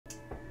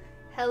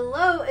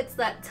Hello, it's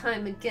that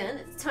time again.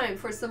 It's time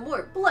for some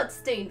more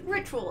Bloodstained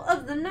Ritual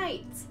of the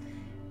Night.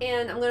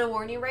 And I'm going to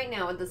warn you right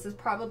now, this is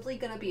probably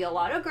going to be a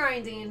lot of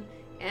grinding.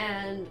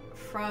 And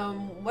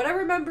from what I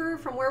remember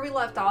from where we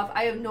left off,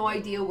 I have no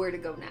idea where to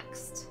go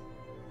next.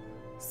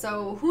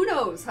 So who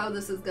knows how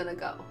this is going to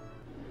go.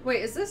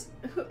 Wait, is this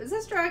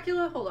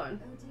Dracula? Hold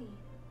on. OD,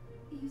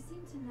 you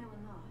seem to know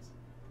a lot.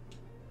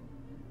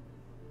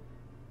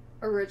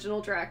 Original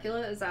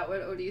Dracula? Is that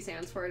what OD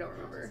stands for? I don't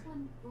remember. How does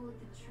one board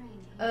the train here?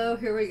 Oh,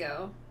 here we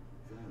go.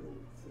 That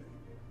old thing.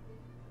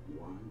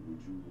 Why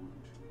would you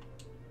want to?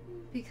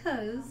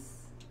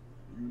 Because...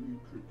 You need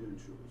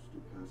credentials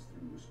to pass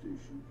through the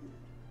station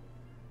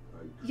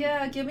gate.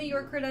 Yeah, give me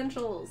your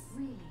credentials.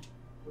 Really?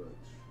 But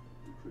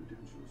the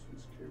credentials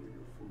must carry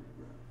your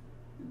photograph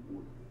in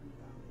order to be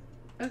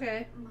valid. Okay.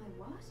 My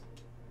what?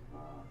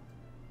 Ah,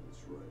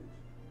 that's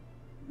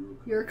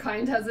right. Your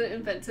kind hasn't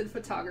invented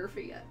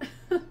photography yet.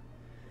 But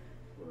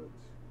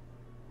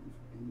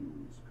if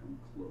anyone's come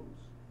close,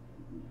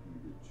 it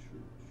would be the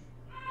church.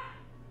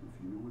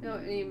 If you know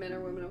Any men or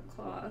women of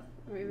cloth.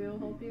 Maybe it'll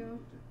help you.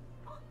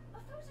 Oh, a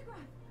photograph!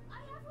 I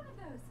have one of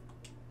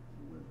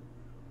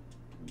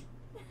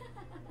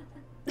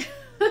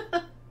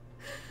those!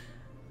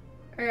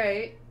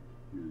 Alright.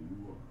 Here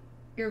you are.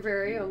 Your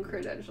very own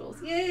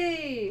credentials.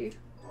 Yay!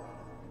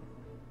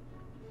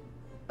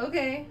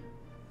 Okay.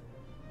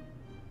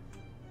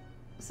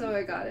 So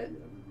I got it.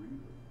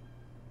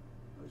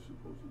 I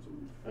suppose it's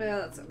only Yeah,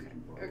 that's okay.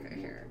 Okay,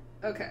 here.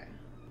 Okay.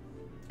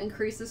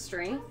 Increases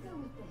strength. I'll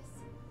go with this.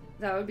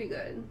 That would be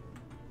good.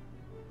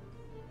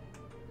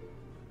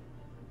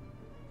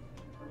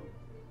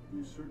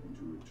 Be certain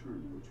to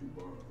return what you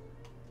borrow.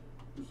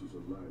 This is a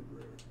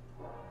library.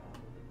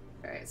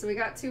 Alright, so we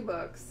got 2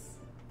 books.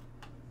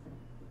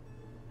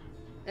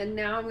 And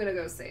now I'm gonna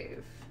go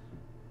save.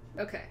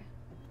 Okay.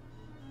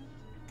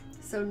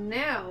 So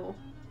now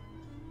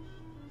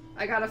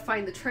I gotta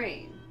find the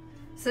train.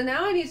 So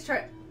now I need to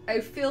try. I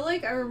feel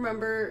like I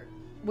remember.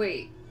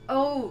 Wait.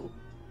 Oh,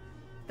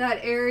 that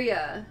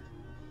area.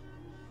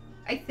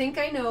 I think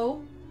I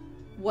know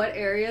what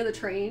area the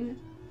train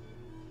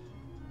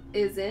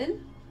is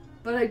in,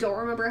 but I don't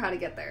remember how to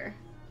get there.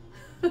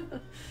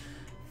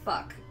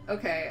 Fuck.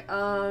 Okay.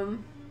 I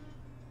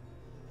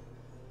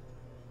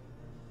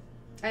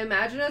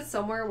imagine it's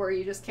somewhere where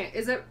you just can't.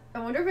 Is it? I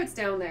wonder if it's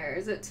down there.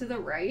 Is it to the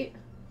right?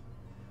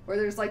 Where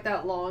there's like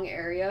that long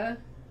area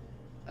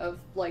of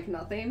like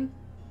nothing?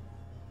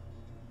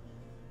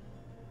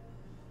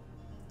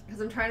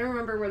 Because I'm trying to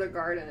remember where the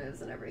garden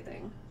is and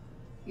everything.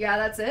 Yeah,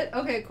 that's it?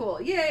 Okay,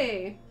 cool.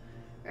 Yay!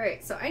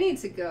 Alright, so I need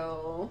to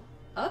go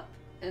up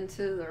and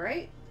to the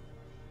right.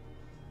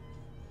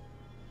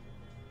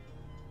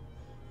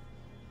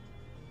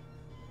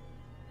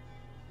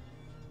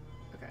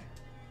 Okay.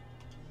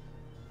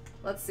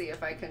 Let's see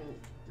if I can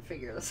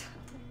figure this out.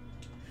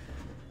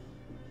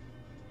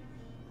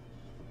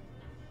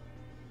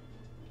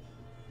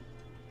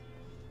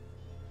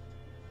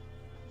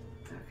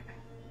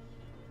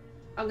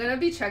 I'm gonna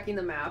be checking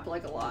the map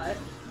like a lot,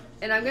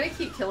 and I'm gonna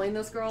keep killing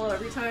this girl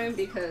every time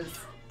because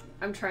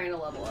I'm trying to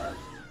level up.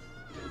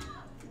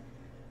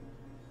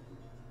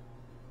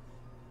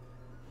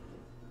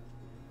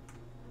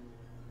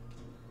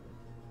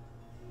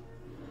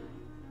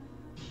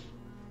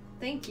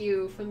 Thank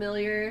you,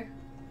 familiar.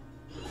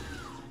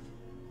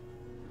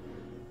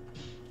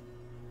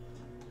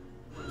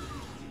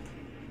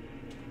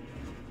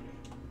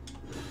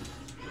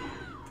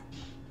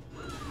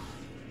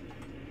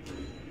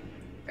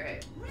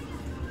 Alright.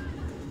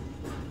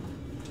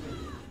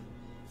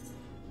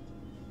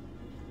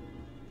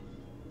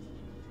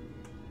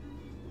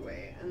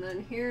 Wait, and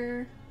then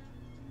here.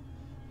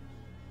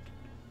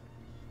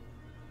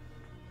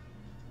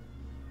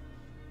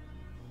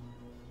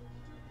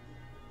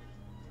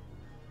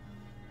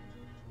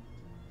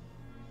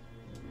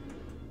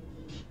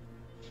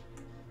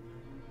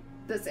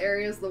 This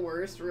area is the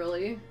worst,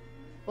 really.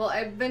 Well,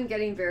 I've been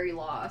getting very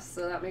lost,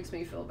 so that makes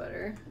me feel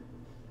better.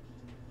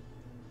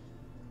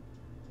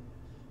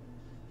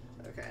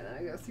 Okay, then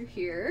I go through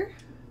here.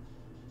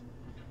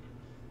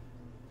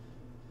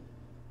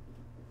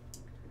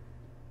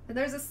 And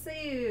there's a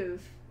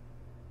save.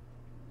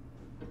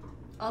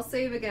 I'll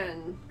save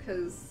again,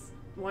 because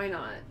why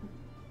not?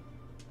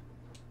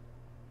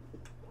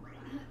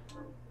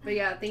 But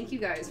yeah, thank you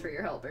guys for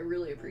your help. I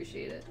really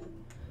appreciate it.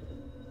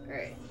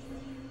 Alright.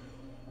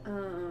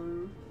 Go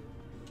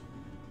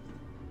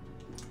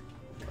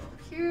up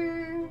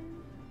here.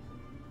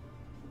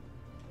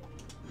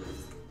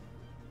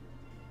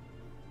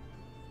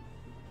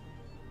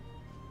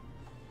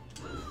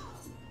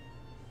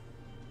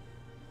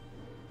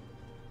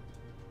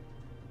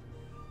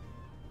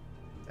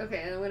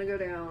 Okay, and I'm gonna go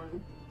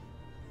down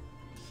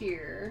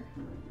here.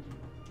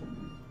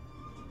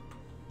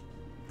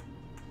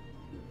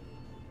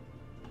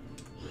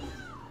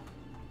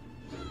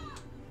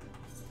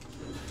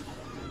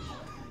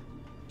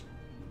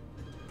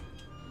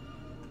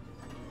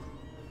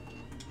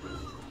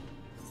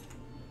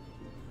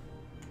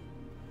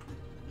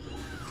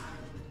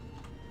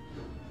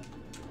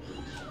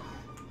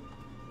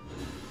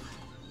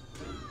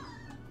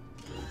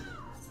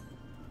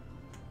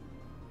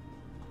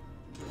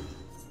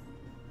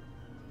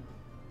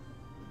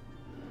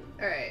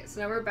 so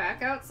now we're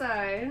back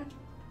outside.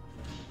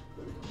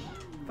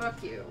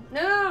 Fuck you.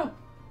 No!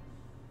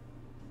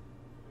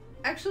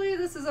 Actually,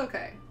 this is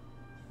okay.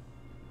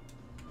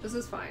 This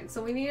is fine.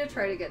 So we need to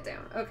try to get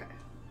down. Okay.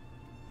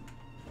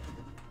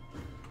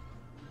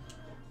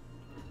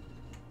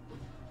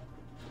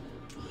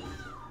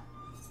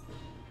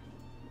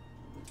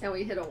 And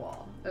we hit a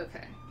wall.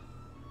 Okay.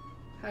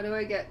 How do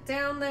I get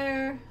down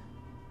there?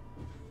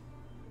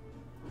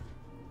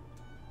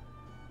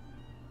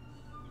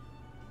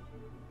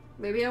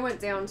 Maybe I went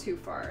down too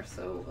far,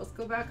 so let's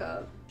go back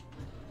up.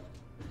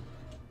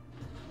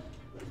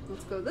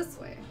 Let's go this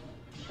way.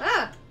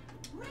 Ah!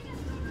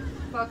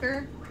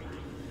 Fucker.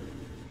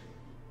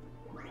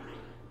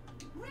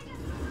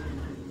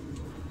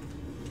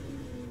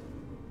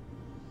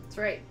 That's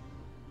right.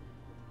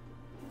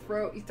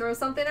 You throw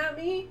something at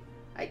me,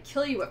 I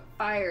kill you with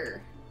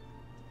fire.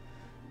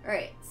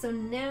 Alright, so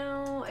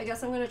now I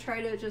guess I'm gonna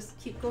try to just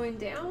keep going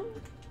down.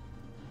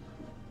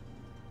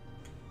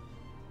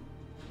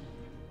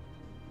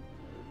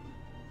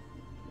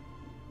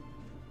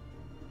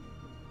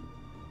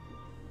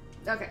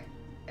 Okay,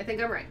 I think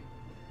I'm right.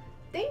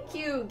 Thank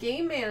you,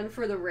 Game Man,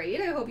 for the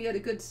raid. I hope you had a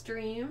good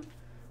stream.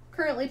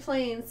 Currently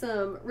playing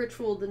some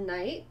Ritual the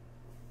Night.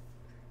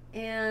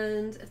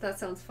 And if that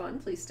sounds fun,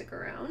 please stick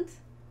around.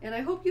 And I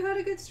hope you had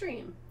a good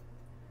stream.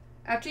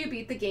 After you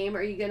beat the game,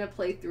 are you going to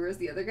play through as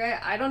the other guy?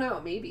 I don't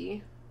know,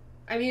 maybe.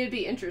 I mean, it'd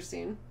be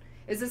interesting.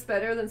 Is this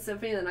better than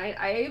Symphony of the Night?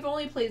 I've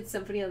only played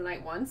Symphony of the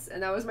Night once,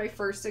 and that was my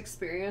first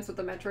experience with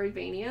the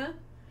Metroidvania.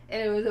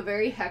 And it was a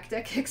very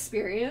hectic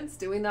experience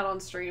doing that on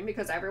stream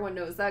because everyone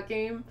knows that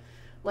game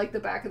like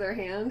the back of their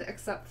hand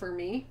except for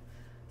me.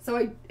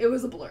 So it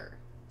was a blur.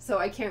 So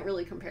I can't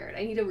really compare it.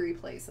 I need to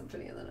replay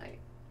Symphony of the Night.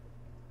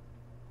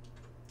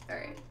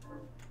 Alright.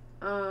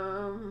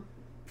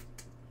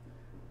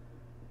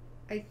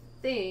 I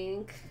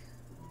think...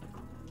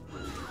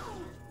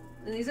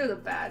 And these are the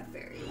bad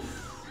fairies.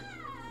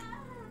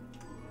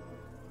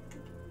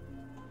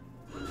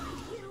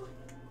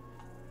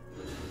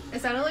 It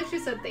sounded like she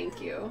said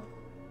thank you.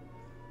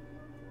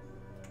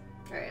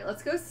 Alright,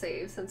 let's go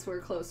save since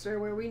we're closer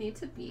where we need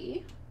to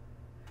be.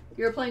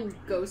 You're playing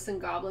Ghosts and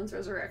Goblins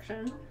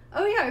Resurrection.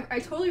 Oh yeah, I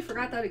totally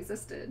forgot that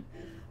existed.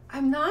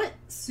 I'm not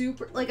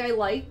super... Like, I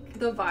like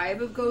the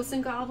vibe of Ghosts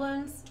and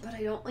Goblins, but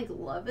I don't, like,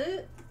 love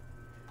it.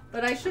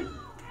 But I should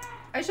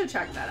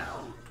check that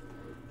out.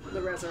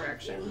 The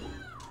Resurrection.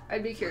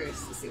 I'd be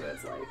curious to see what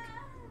it's like.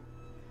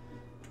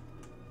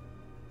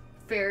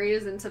 Fairy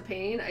is into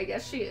pain? I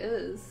guess she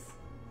is.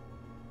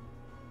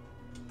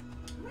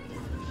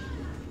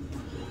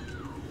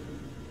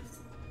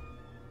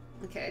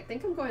 Okay, I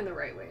think I'm going the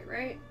right way,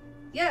 right?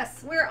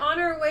 Yes, we're on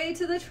our way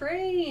to the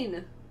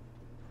train!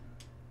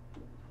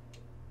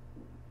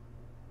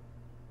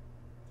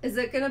 Is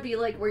it gonna be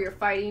like where you're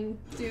fighting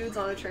dudes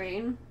on a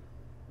train?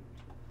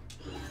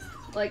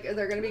 Like, are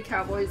there gonna be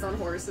cowboys on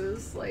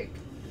horses, like,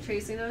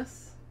 chasing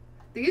us?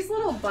 These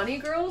little bunny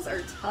girls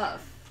are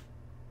tough.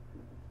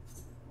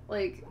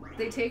 Like,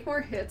 they take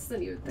more hits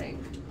than you'd think.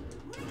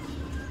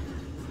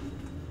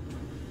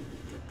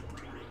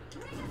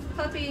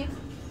 Puppy.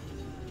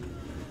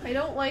 I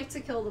don't like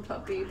to kill the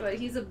puppy, but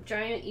he's a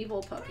giant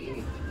evil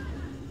puppy.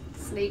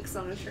 Snakes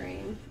on a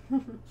train.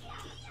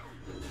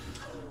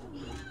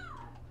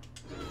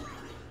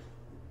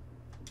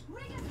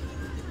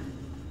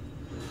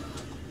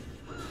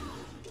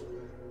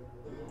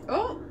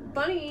 Oh,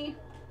 bunny.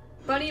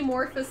 Bunny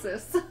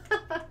morphosis.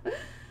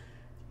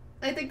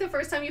 I think the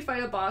first time you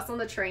fight a boss on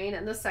the train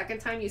and the second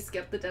time you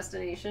skip the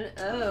destination.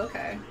 Oh,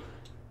 okay.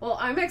 Well,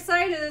 I'm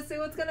excited to see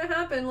what's gonna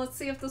happen. Let's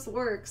see if this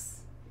works.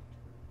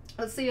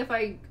 Let's see if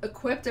I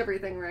equipped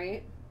everything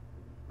right.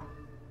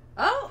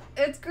 Oh,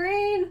 it's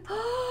green.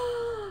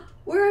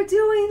 We're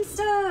doing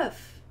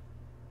stuff.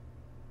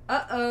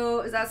 Uh-oh,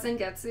 is that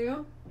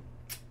Sengetsu?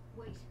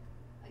 Wait,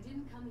 I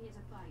didn't come here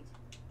to fight.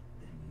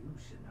 Then you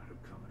should not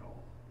have come at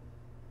all.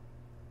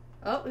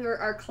 Oh,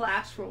 our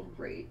clash roll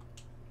rate.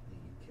 Then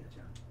you catch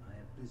on. I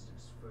have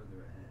business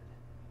further ahead.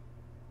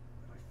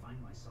 But I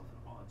find myself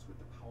at odds with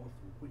the powerful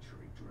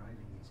witchery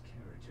driving these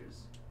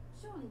carriages.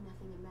 Surely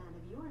nothing a man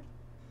of your...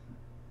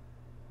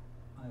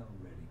 I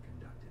already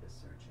conducted a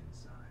search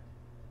inside.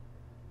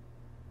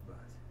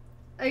 But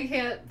I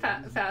can't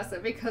pass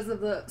it because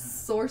of the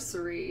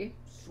sorcery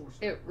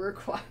it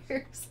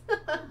requires.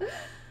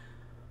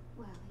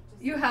 Well,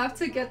 You have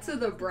to get to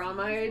the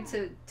Bromide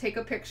to take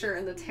a picture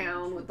in the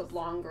town with the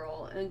blonde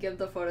girl and give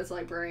the photo to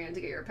librarian to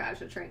get your badge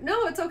to train.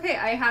 No, it's okay.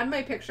 I had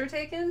my picture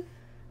taken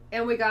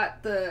and we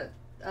got the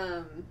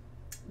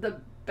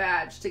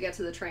badge to get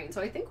to the train, so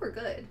I think we're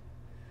good.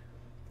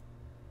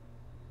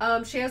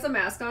 She has a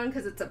mask on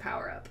because it's a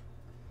power-up.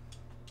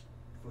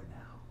 for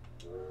now.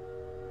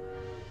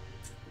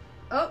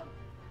 Oh,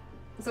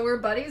 so we're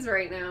buddies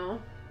right now.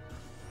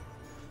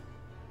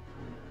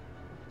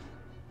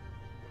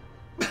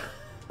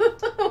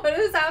 What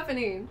is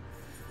happening?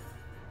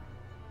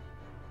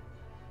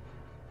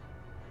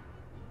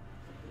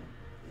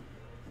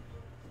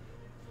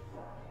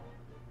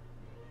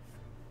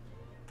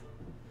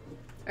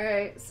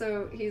 Alright,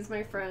 so he's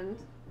my friend.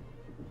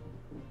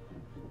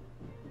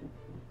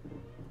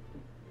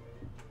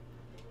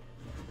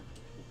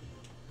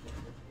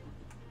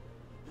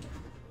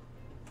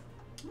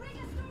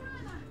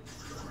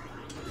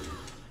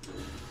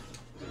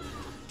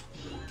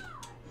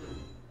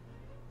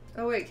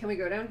 Oh wait, can we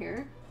go down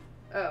here?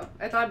 Oh,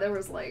 I thought there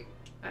was like,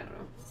 I don't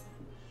know.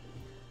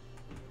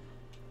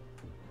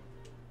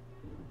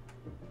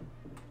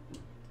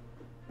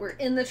 We're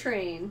in the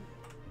train.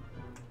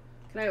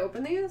 Can I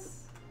open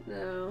these?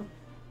 No.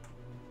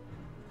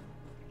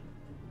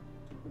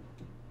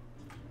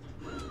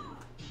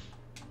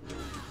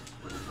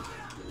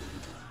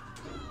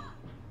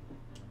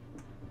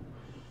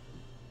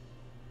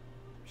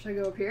 Should I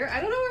go up here?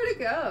 I don't know where to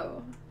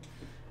go.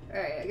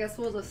 Alright, I guess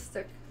we'll just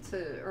stick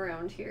to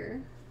around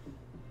here.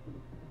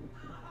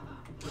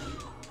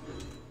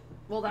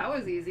 Well, that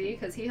was easy,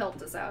 because he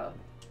helped us out.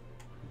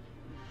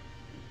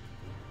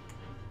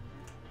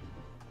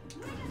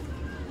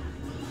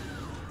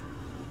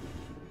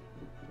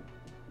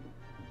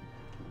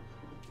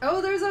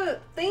 Oh, there's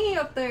a thingy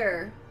up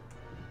there!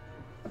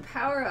 A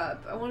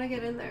power-up. I want to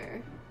get in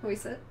there. Can we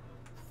sit?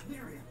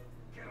 Miriam,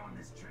 get on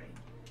this train.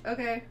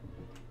 Okay.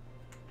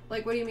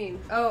 Like, what do you mean?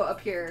 Oh,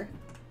 up here.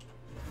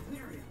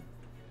 Miriam.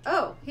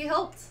 Oh, he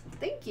helped.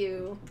 Thank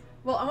you.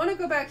 Well, I want to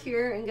go back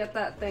here and get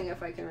that thing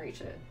if I can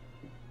reach it.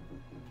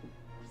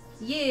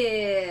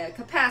 Yeah!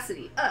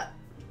 Capacity up!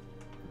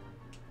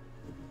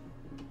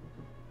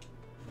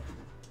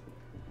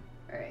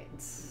 Alright.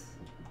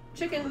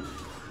 Chicken.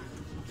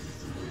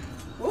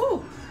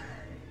 Ooh!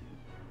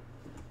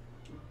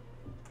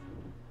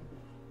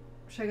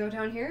 Should I go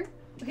down here?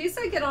 He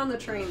said get on the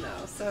train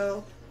though,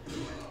 so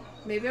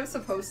maybe I'm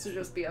supposed to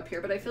just be up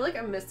here, but I feel like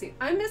I'm missing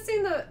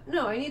the,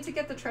 no, I need to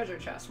get the treasure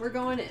chest. We're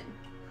going in.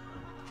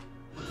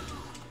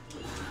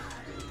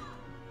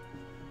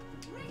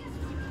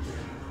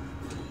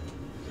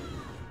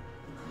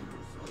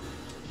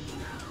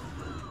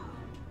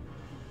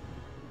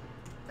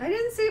 I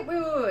didn't see,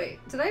 wait.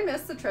 Did I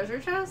miss the treasure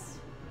chest?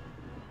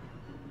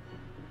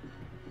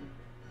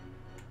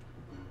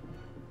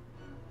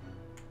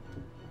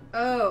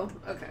 Oh,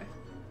 okay.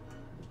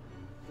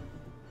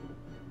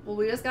 Well,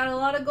 we just got a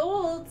lot of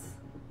golds.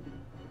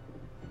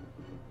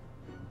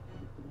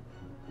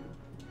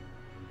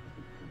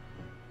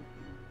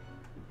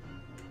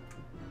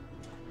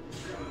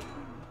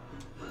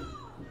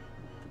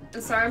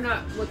 I'm sorry, I'm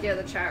not looking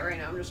at the chat right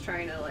now. I'm just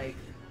trying to, like,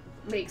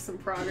 make some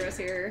progress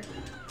here.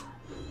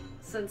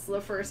 Since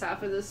the first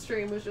half of this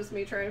stream was just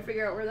me trying to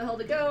figure out where the hell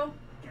to go.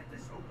 Get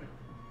this open.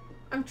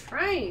 I'm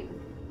trying.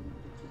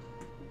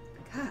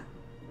 God.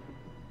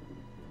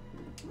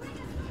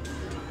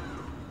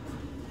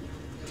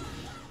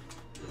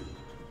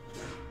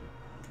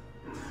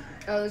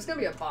 Oh, there's gonna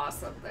be a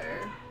boss up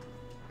there.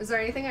 Is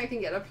there anything I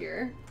can get up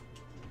here?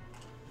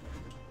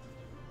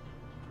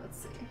 Let's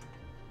see.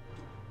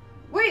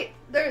 Wait,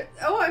 there.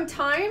 Oh, I'm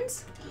timed?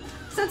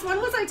 Since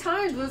when was I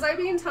timed? Was I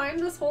being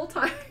timed this whole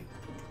time?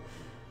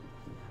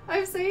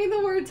 I'm saying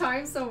the word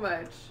time so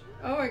much.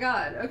 Oh my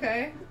god,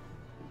 okay.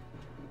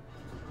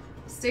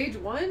 Stage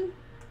 1?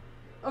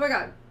 Oh my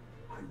god.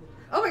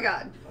 Oh my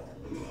god.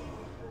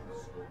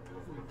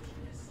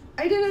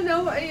 I didn't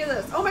know any of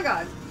this. Oh my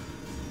god.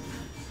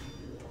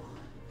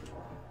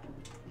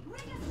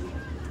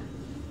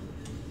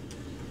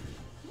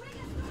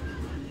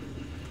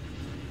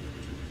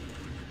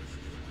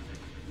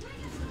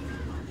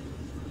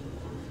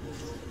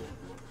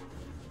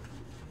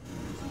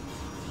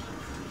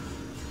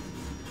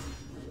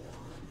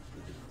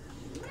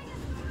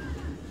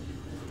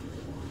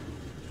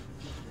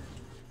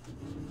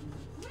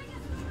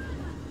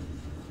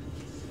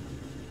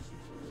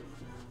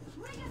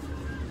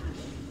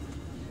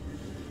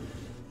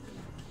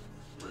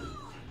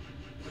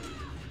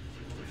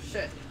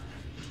 Shit.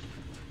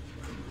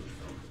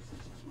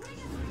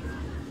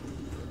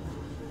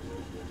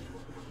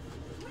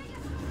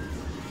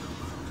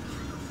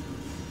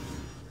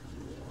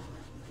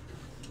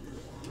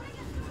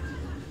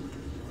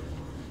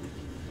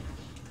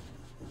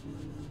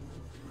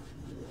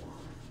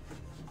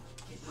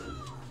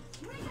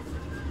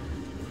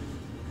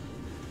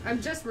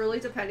 I'm just really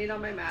depending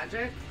on my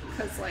magic,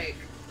 because, like,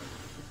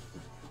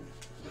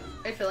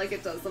 I feel like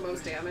it does the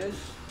most damage,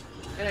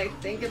 and I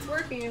think it's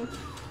working.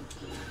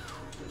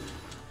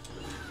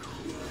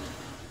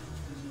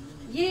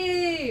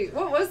 Yay!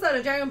 What was that?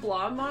 A giant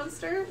blob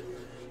monster?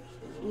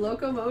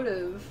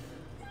 Locomotive.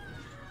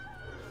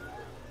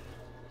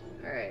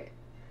 Alright.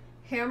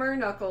 Hammer,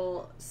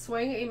 knuckle.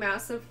 Swing a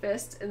massive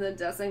fist in the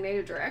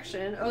designated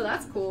direction. Oh,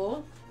 that's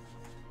cool.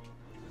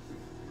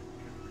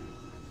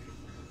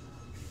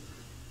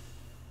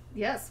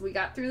 Yes, we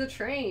got through the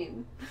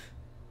train.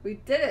 We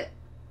did it.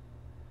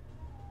 You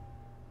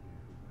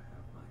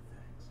have my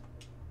thanks.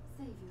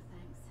 Save your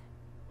thanks.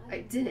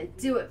 I didn't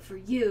do it for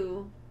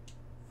you.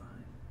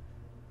 Fine.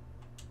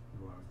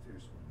 You are a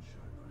fierce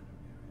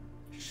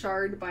one,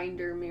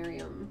 Shardbinder Miriam. Shardbinder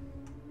Miriam.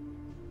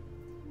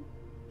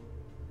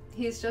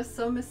 He's just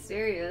so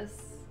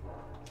mysterious.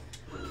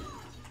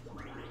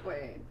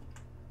 Wait.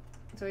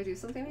 Do I do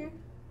something here?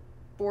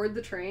 Board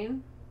the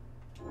train?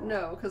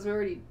 No, because we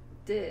already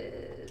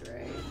did,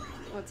 right?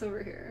 What's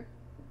over here?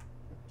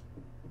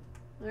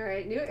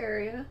 Alright, new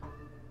area.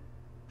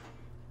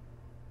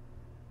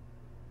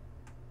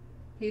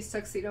 He's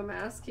tuxedo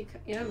mask?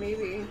 Yeah,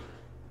 maybe.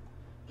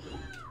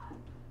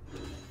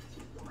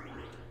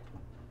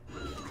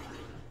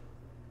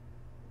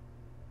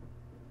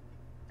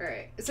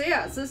 Alright, so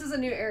yeah, so this is a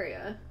new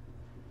area.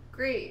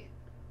 Great.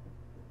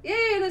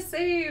 Yay, and a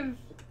save!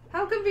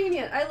 How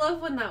convenient. I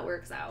love when that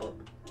works out.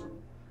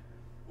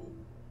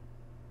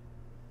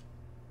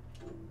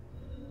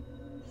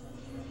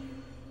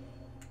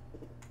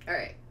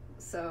 Alright,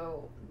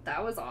 so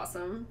that was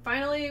awesome.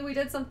 Finally, we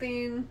did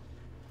something.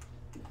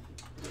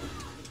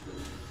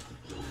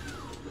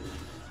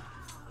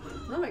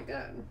 Oh my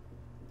god.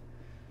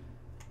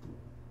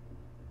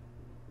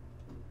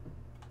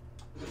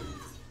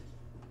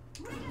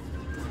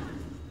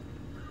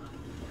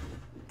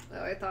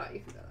 Oh, I thought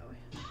you could go that way.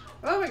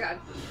 Oh my god.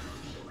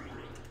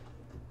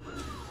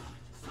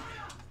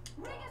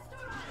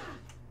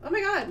 Oh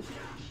my god.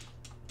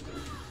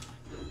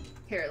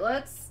 Here,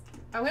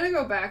 I'm gonna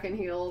go back and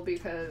heal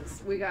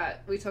because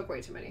we took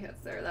way too many hits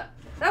there.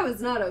 That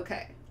was not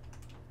okay.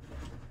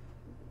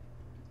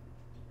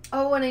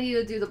 Oh, and I need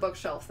to do the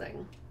bookshelf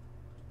thing.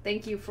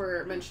 Thank you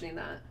for mentioning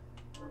that.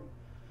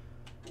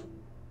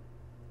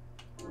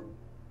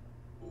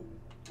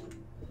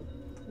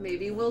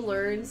 Maybe we'll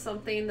learn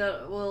something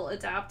that will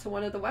adapt to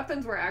one of the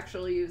weapons we're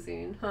actually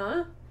using,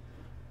 huh?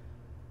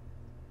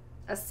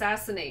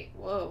 Assassinate.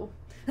 Whoa.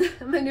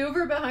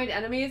 Maneuver behind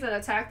enemies and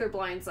attack their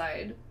blind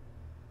side.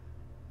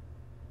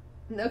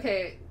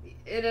 Okay,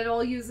 it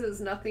all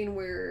uses nothing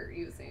we're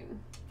using.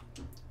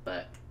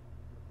 But...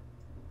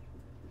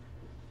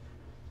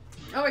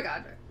 oh my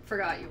god,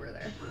 forgot you were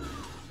there.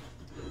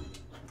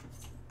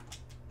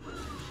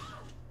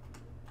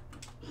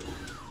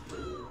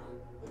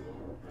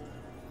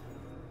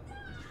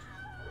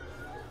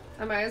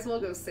 I might as well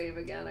go save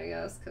again, I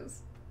guess,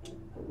 because...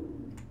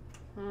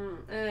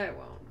 I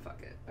won't.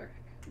 Fuck it. Okay.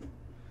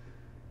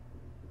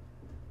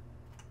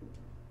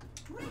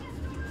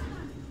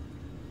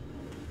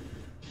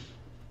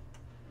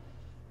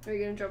 Are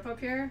you gonna jump up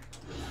here?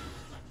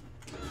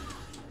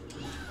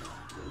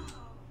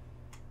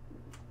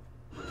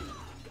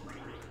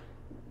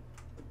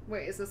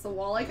 Wait, is this a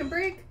wall I can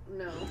break?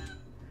 No.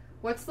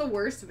 What's the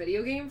worst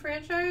video game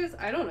franchise?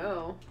 I don't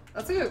know.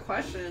 That's a good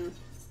question.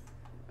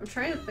 I'm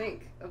trying to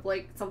think of,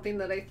 like, something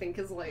that I think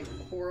is, like,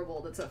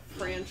 horrible that's a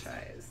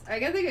franchise. I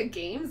can think of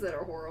games that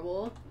are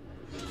horrible.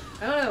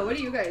 I don't know. What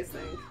do you guys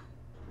think?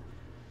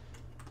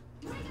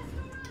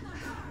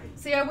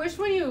 See, I wish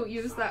when you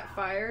use that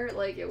fire,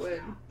 like, it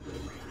would...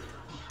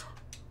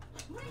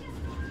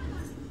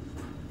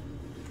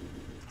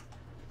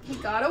 He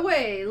got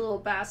away, little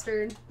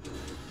bastard.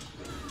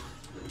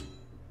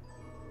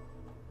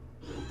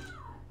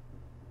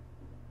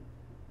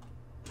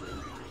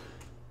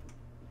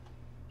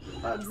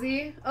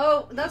 Bubsy.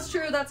 Oh, that's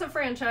true. That's a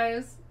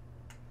franchise.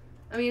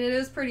 I mean, it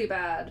is pretty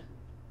bad.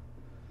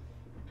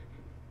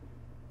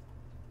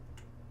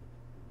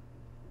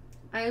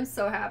 I am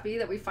so happy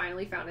that we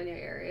finally found a new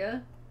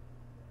area.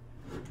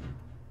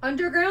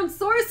 Underground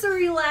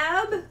sorcery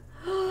lab!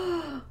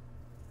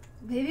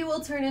 Maybe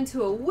we'll turn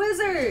into a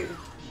wizard!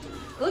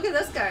 Look at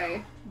this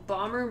guy.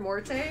 Bomber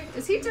Morte.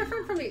 Is he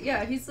different from the...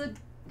 yeah,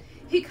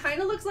 he kind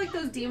of looks like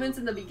those demons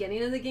in the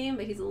beginning of the game,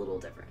 but he's a little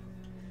different.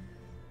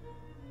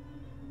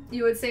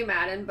 You would say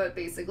Madden, but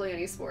basically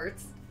any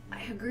sports.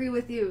 I agree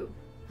with you.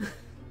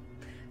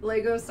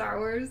 Lego Star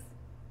Wars.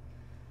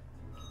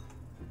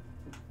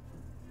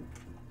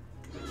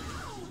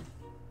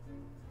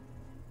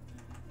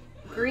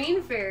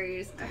 Green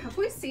fairies. Have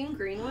we seen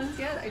green ones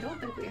yet? I don't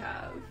think we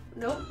have.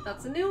 Nope,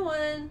 that's a new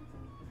one.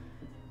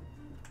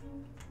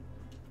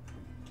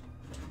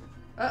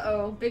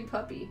 Uh-oh, big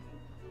puppy.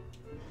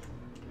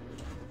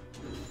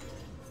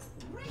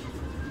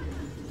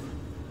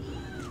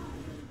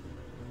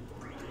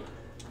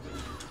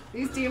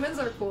 These demons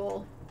are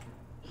cool.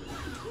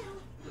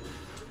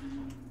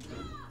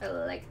 I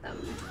like them.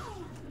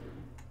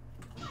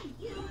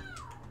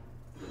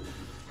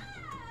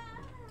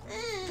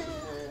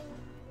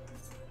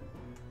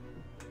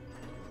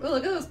 Oh,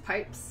 look at those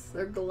pipes.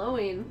 They're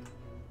glowing.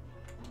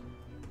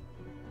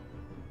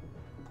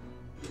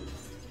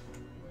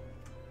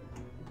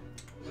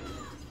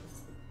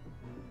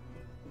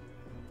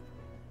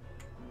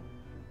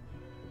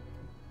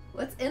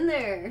 What's in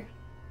there?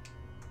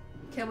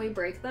 Can we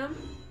break them?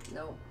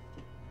 No.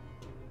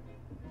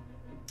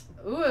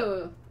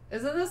 Ooh,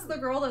 isn't this the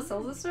girl that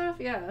sells this stuff?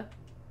 Yeah.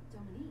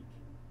 Dominique,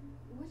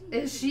 what are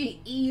you Is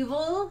she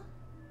evil?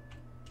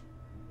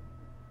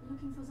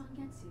 looking for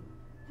Zangetsu?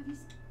 Have you?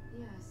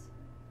 Yes.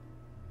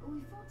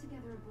 We fought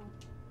together aboard.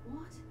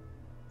 What?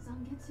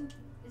 Zangetsu?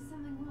 Is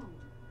something wrong?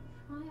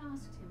 I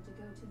asked him to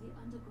go to the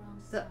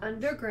underground. The sands.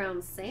 underground He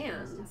must have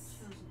sands.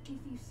 chosen.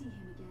 If you see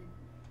him again,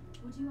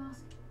 would you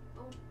ask?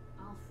 Oh,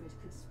 Alfred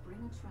could spring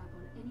a trap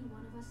on any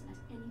one of us at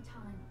any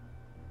time.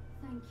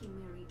 Thank you,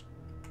 Mary.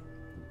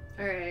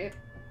 Alright.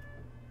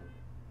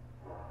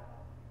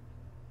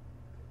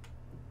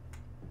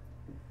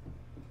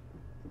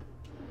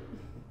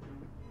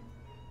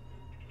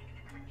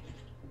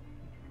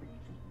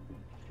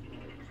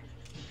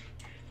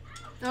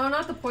 No,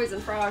 not the poison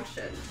frog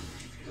shit.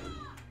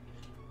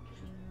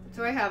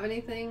 Do I have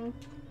anything?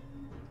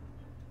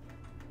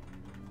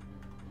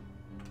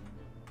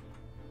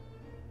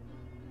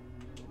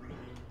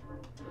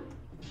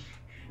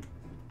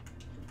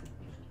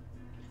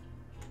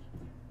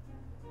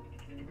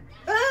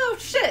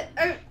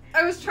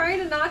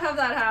 not have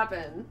that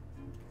happen.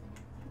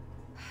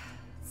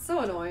 So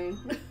annoying.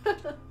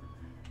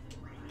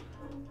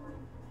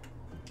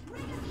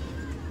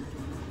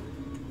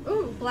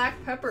 Ooh,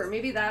 black pepper.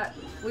 Maybe that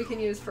we can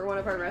use for one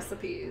of our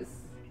recipes.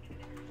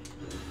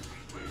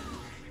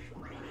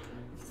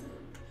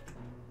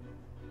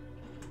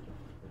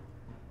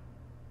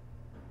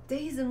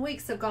 Days and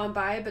weeks have gone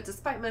by, but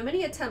despite my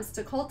many attempts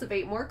to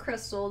cultivate more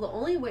crystal, the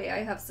only way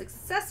I have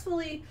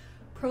successfully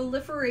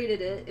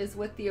proliferated it is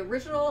with the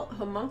original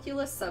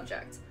homunculus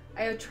subject.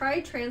 I have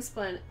tried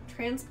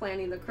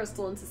transplanting the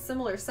crystal into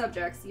similar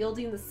subjects,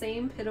 yielding the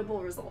same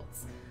pitiable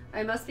results.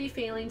 I must be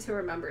failing to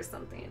remember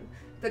something.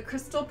 The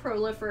crystal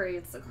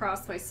proliferates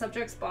across my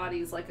subjects'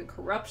 bodies like a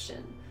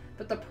corruption,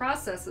 but the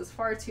process is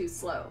far too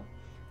slow.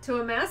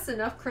 To amass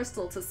enough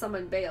crystal to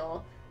summon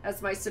Baal,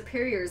 as my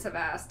superiors have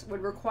asked,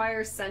 would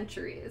require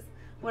centuries.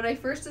 When I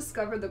first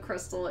discovered the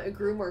crystal, it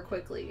grew more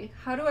quickly.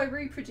 How do I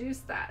reproduce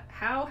that?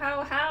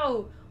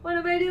 How? What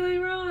am I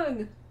doing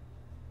wrong?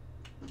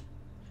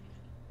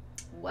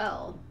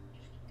 Well,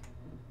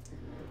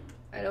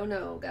 I don't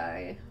know,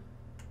 guy.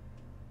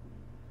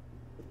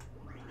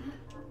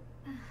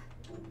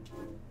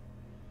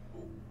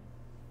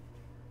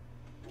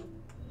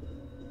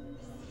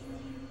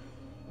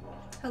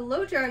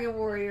 Hello, Dragon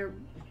Warrior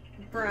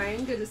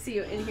Brian. Good to see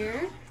you in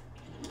here.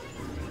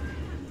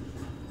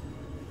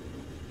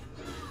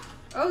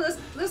 Oh,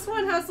 this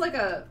one has like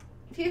a...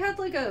 He had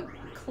like a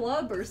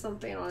club or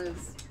something on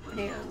his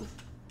hand.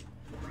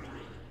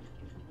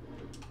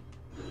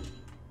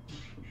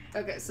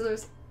 Okay, so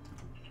there's...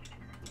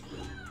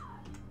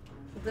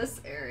 This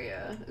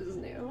area is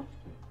new.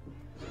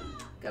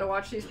 Gotta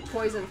watch these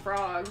poison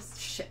frogs.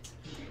 Shit.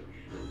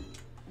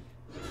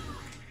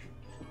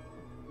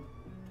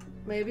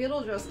 Maybe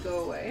it'll just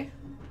go away.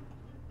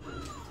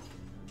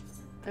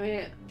 I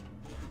mean...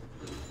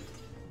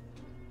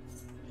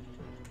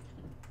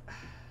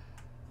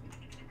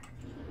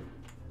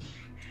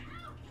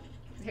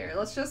 Here,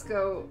 let's just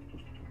go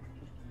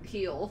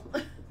heal.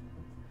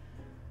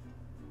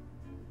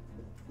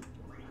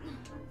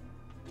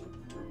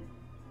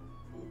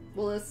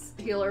 Will this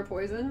heal our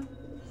poison?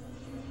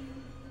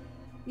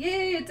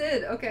 Yay, it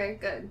did! Okay,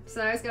 good.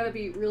 So now I just gotta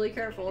be really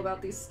careful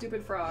about these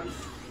stupid frogs.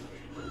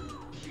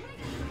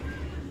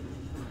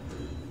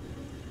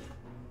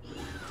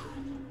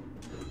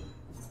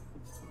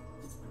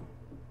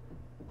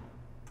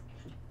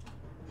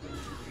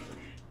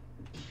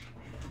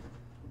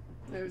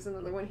 There's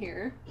another one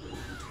here.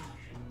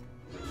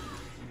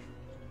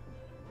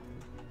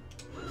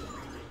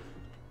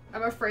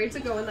 I'm afraid to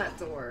go in that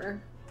door.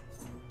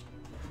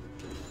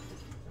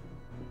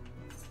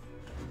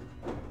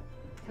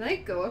 Can I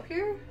go up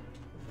here?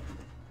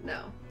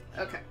 No.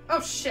 Okay.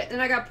 Oh shit,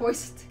 and I got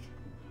poisoned.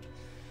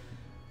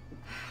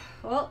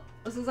 Well,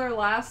 this is our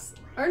last...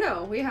 Or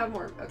no, we have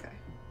more. Okay.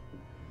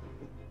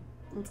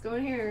 Let's go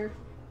in here.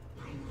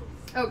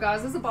 Oh god,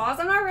 is this a boss?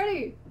 I'm not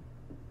ready!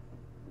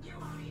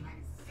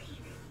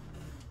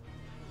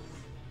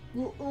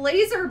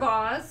 Laser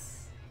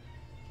boss?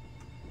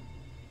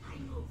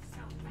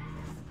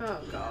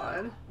 Oh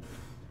god.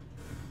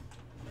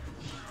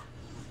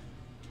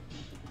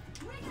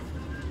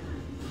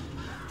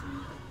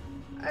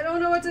 I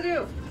don't know what to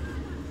do.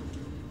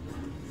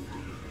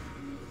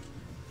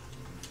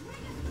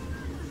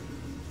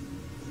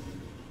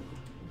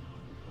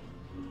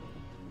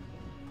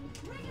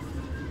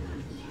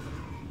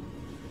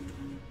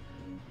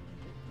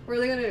 What are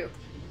they gonna do?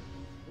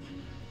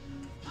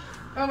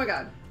 Oh my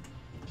god.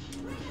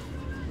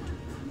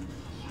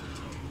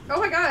 Oh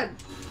my god!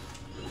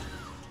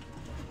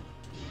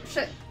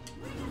 Shit.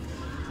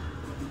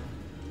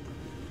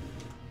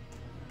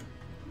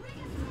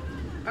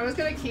 I was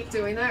gonna keep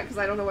doing that because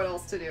I don't know what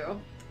else to do.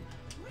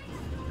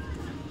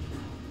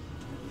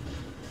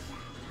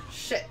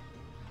 Shit.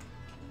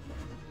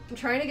 I'm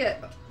trying to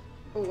get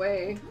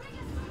away.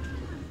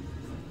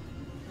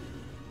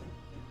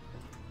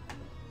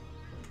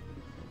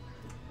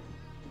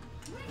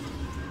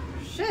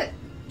 Shit.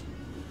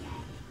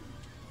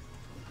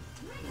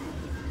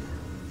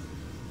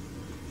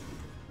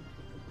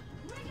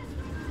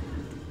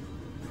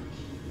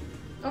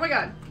 Oh my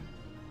god.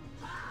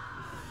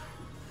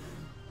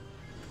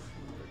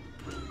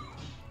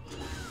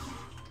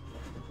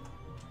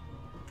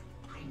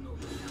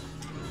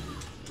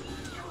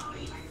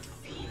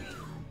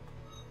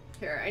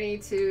 Here, I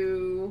need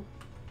to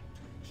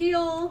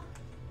heal.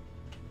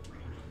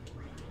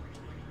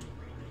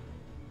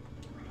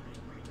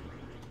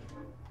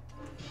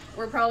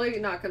 We're probably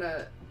not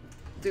gonna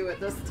do it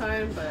this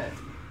time, but...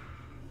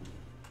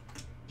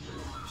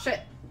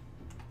 Shit.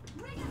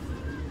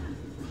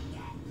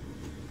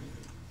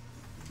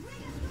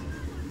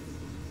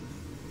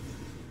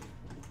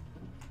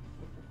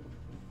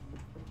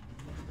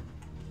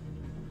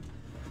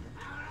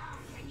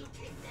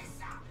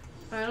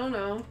 I don't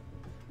know.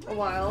 A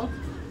while.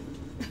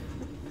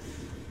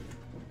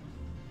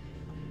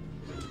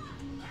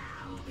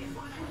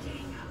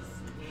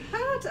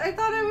 I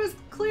thought I was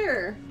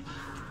clear.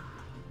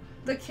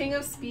 The King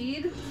of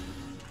Speed?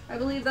 I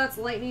believe that's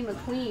Lightning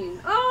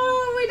McQueen.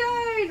 Oh,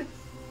 we died!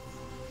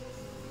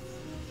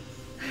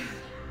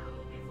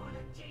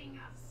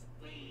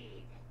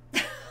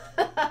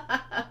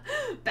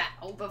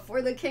 Bow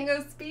before the King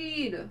of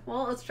Speed.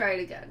 Well, let's try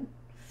it again.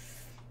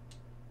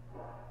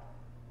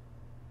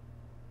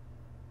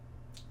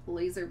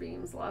 Laser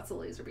beams, lots of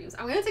laser beams.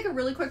 I'm gonna take a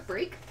really quick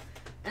break,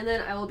 and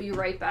then I will be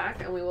right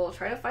back, and we will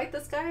try to fight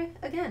this guy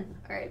again.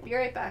 All right, be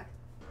right back.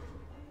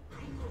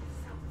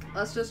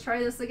 Let's just try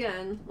this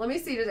again. Let me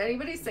see, did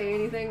anybody say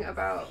anything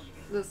about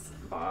this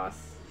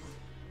boss?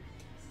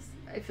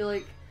 I feel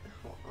like,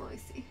 hold on, let me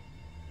see.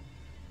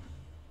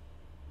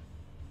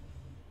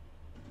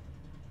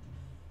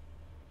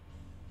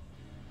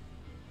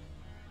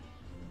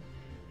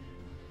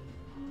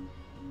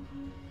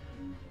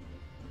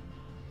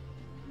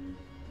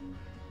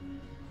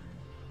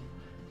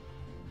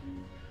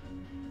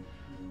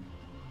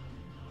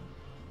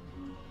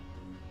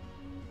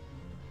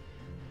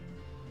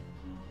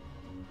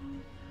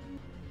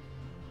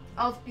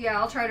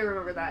 I'll try to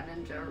remember that,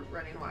 Ninja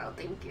Running Wild.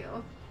 Thank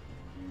you.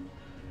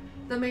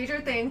 The major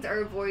things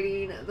are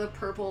avoiding the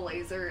purple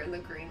laser and the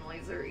green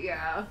laser.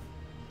 Yeah.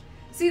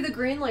 See, the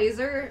green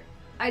laser,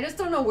 I just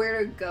don't know where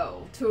to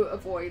go to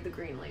avoid the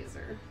green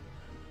laser.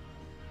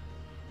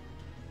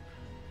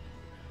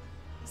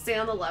 Stay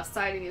on the left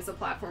side and use the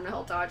platform to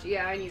help dodge.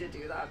 Yeah, I need to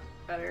do that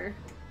better.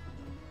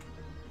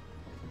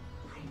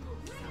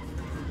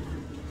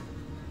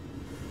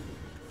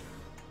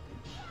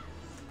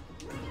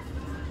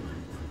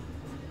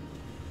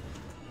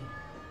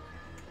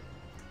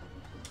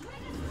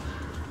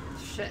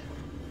 Shit.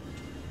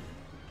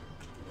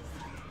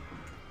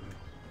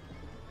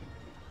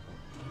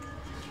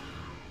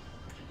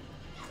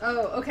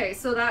 Oh, okay,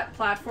 so that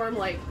platform,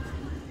 like,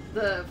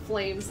 the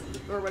flames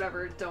or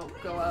whatever don't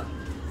go up.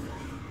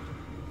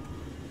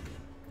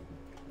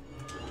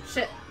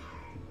 Shit.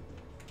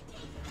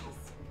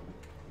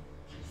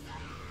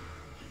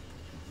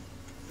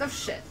 Oh,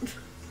 shit.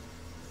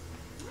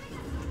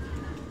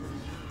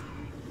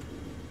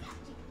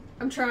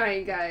 I'm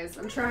trying, guys.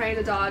 I'm trying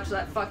to dodge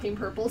that fucking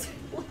purple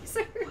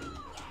laser.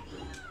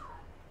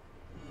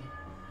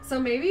 So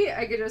maybe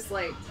I could just,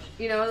 like,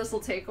 you know, this will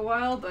take a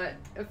while, but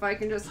if I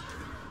can just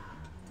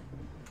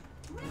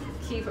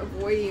keep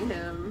avoiding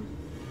him.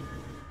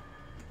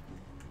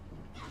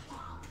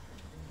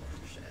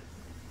 Shit.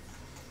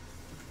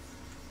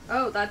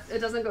 Oh, that, it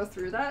doesn't go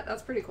through that?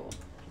 That's pretty cool.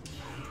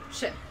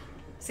 Shit.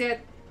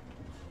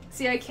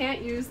 See, I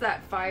can't use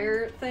that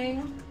fire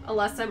thing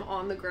unless I'm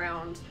on the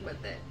ground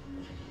with it,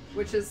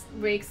 which is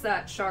makes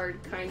that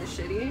shard kind of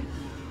shitty.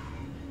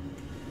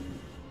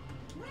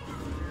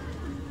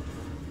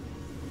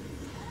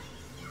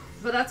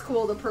 But that's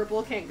cool, the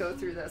purple can't go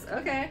through this.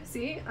 Okay,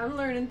 see? I'm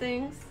learning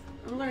things.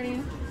 I'm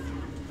learning.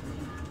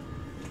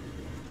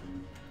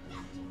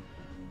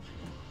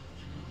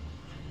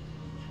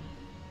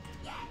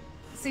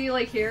 See,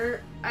 like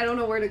here, I don't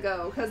know where to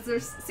go, because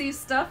there's, see,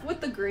 stuff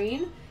with the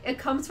green, it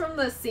comes from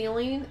the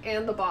ceiling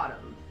and the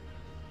bottom.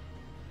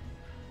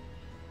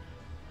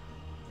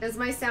 Is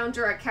my sound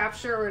direct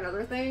capture or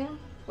another thing?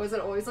 Was it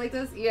always like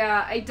this?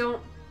 Yeah,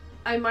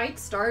 I might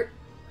start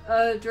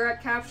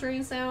direct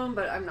capturing sound,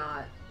 but I'm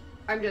not.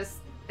 I'm just,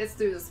 it's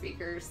through the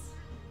speakers.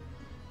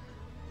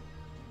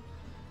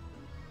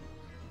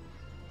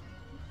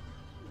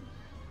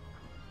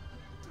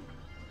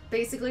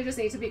 Basically just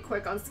need to be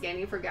quick on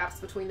scanning for gaps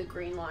between the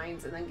green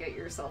lines and then get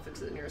yourself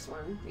into the nearest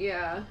one.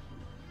 Yeah.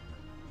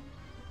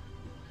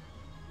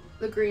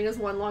 The green is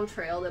one long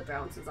trail that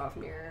bounces off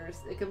mirrors.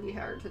 It can be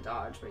hard to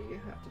dodge, but you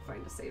have to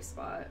find a safe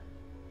spot.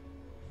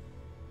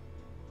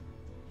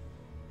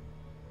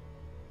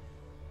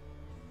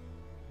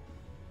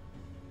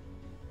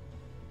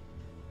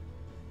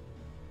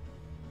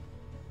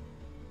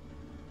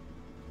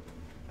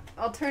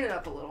 I'll turn it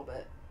up a little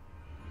bit.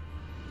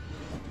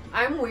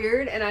 I'm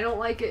weird and I don't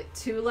like it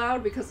too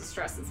loud because it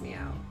stresses me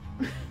out.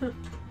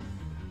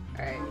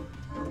 Alright.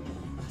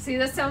 See,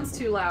 this sounds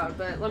too loud,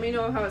 but let me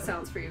know how it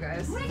sounds for you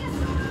guys.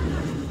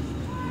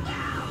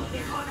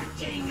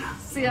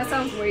 See, that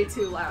sounds way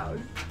too loud.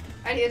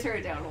 I need to turn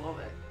it down a little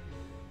bit.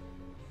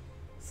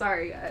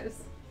 Sorry,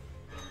 guys.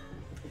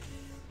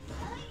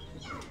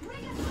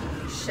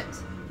 Shit.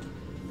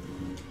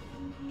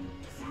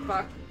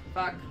 Fuck.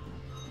 Fuck.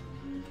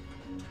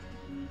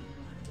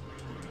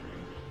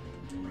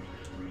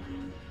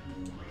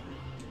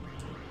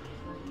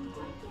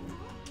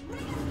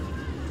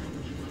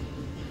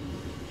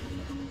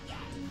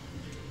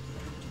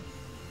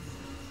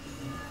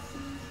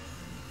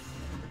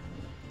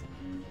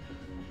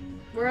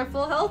 We're at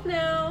full health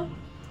now.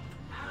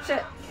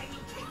 Shit.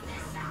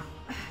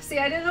 See,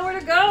 I didn't know where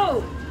to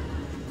go.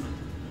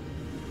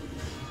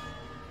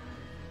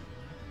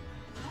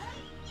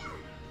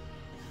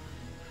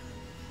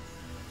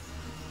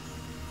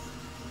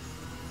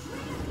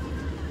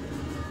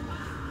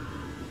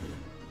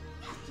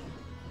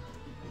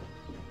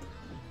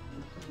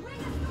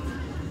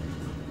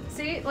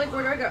 See, like,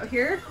 where do I go?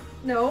 Here?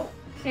 No,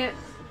 can't.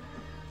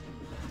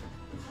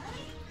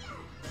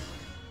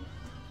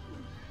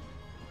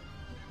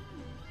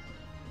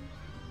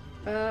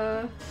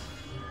 Fuck.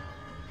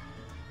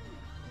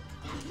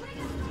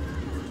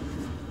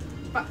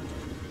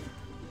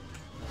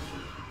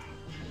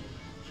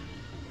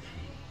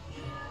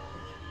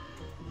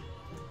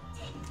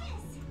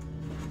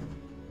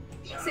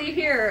 See,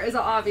 here is an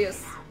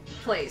obvious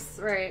place,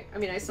 right? I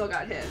mean, I still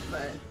got hit,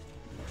 but...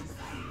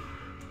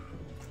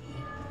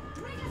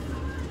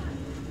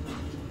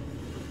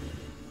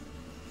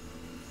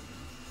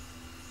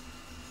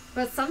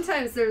 But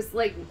sometimes there's,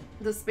 like,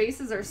 the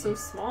spaces are so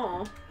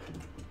small.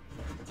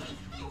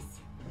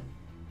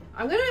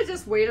 I'm gonna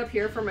just wait up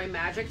here for my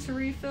magic to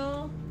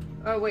refill.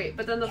 Oh, wait,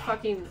 but then the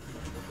fucking...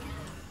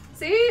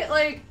 See?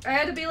 Like, I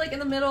had to be, like, in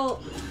the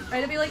middle. I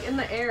had to be, like, in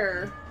the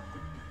air.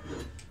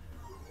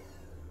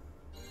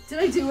 Did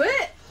I do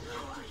it?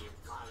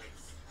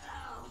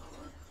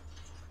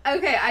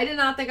 Okay, I did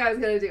not think I was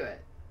gonna do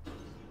it.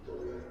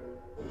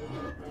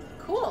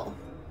 Cool.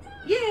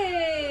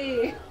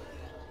 Yay!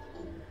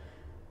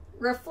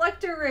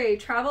 Reflector ray.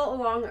 Travel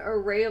along a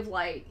ray of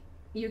light.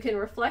 You can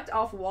reflect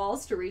off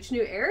walls to reach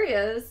new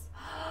areas.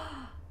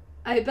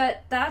 I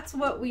bet that's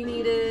what we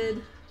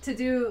needed to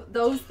do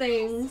those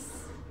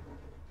things.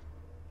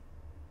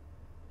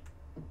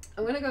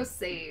 I'm gonna go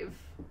save.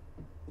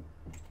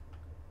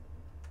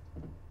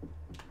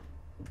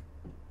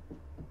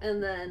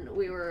 And then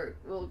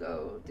we'll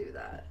go do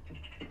that.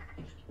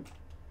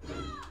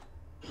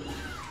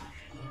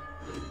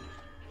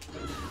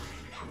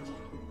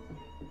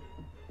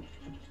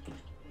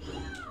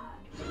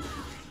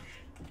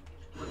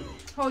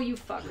 Oh, you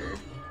fucker.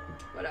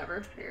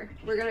 Whatever. Here.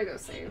 We're gonna go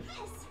save.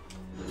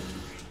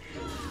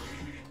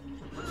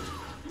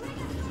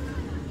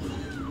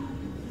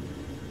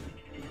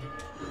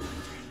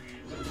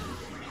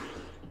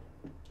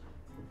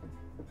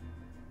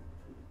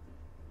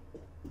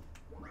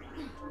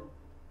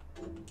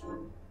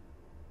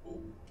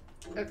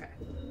 Okay.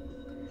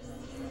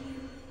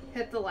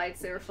 Hit the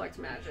lights, they reflect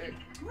magic.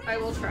 I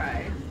will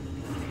try.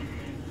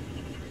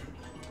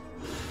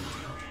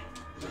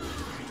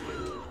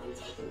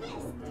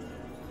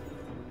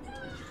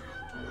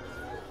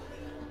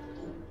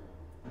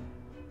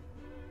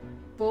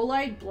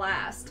 Bolide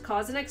Blast.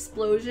 Cause an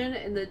explosion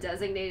in the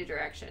designated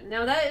direction.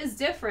 Now that is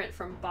different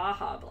from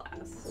Baja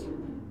Blast.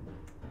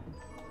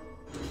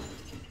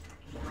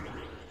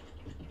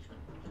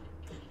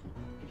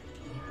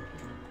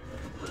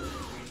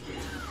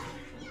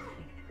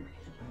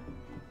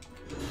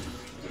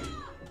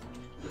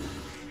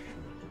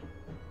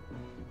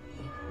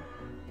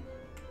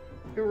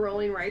 You're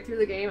rolling right through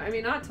the game? I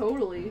mean, not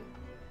totally.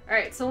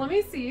 Alright, so let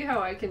me see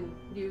how I can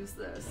use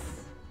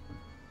this.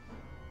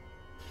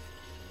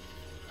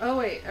 Oh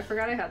wait, I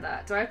forgot I had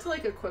that. Do I have to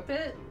like equip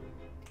it?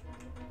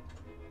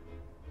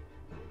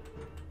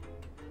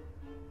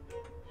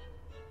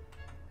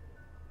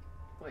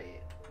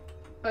 Wait.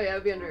 Oh yeah, it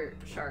would be under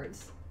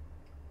shards.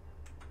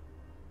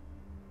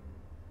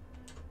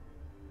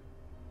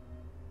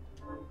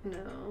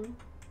 No.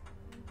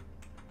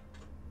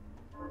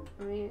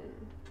 I mean...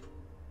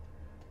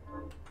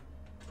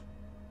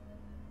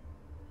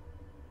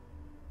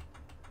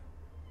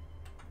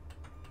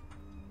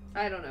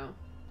 I don't know.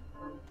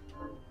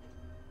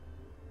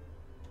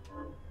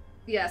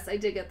 Yes, I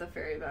did get the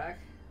fairy back.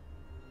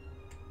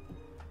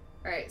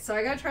 Alright, so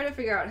I gotta try to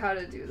figure out how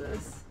to do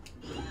this.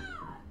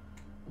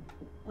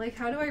 Like,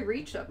 how do I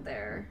reach up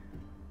there?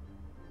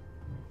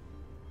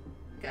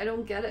 I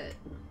don't get it.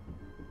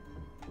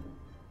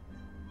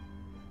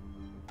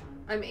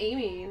 I'm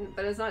aiming,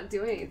 but it's not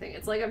doing anything.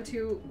 It's like I'm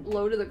too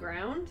low to the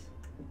ground.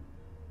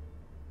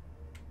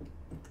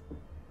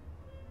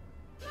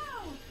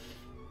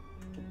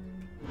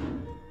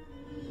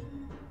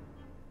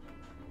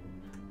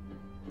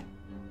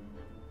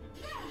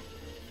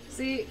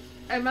 See,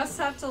 I must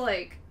have to,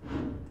 like,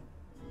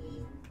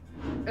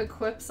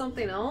 equip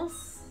something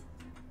else.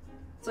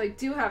 So I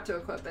do have to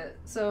equip it.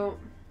 So,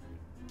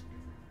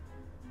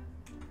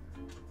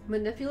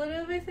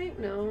 manipulative, I think?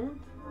 No.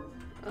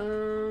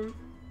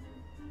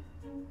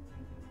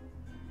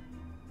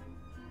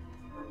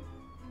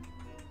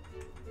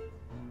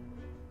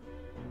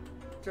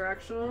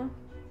 Directional.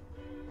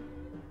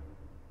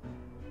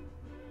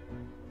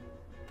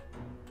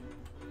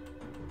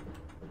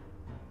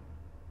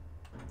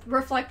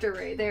 Reflector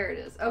ray, there it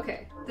is.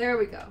 Okay, there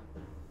we go.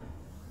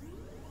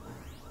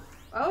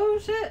 Oh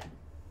shit.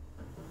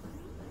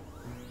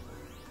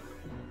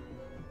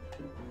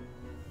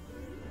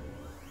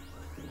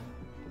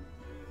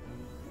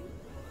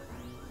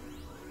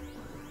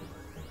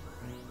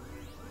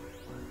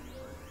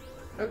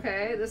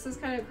 Okay, this is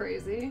kind of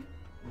crazy.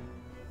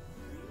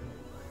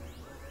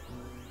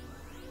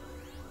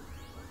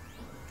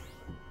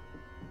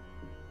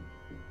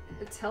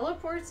 It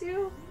teleports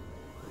you?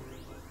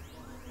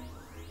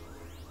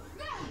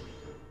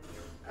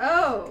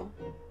 Oh.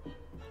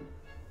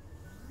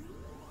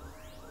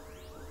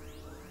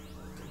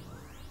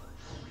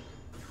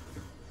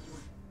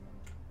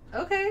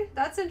 Okay,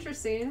 that's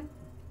interesting.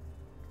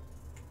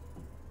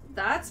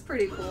 That's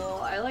pretty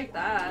cool. I like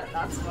that.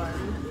 That's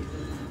fun.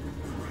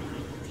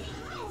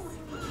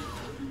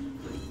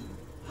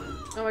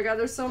 Oh my god,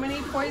 there's so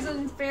many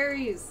poison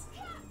fairies.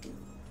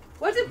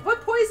 What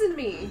poisoned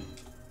me?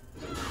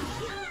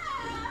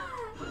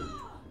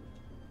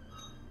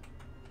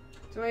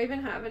 Do I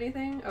even have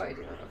anything? Oh, I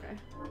do. Okay.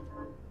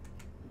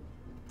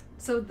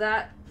 So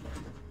that...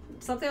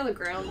 something on the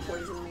ground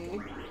poisoned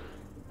me.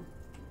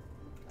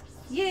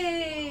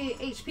 Yay!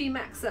 HP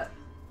max up.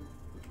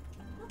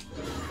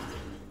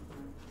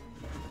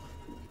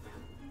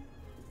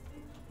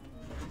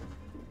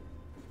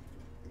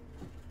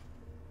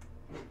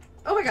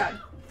 Oh my god.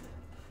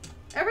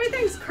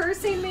 Everything's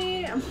cursing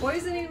me and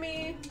poisoning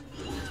me.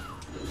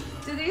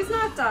 Do these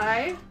not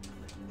die?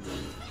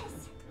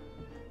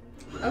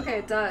 Okay,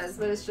 it does,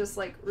 but it's just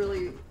like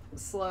really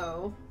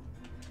slow.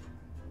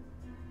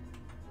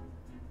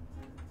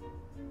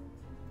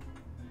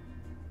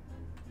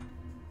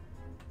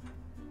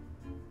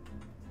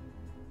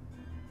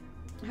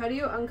 How do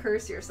you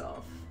uncurse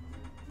yourself?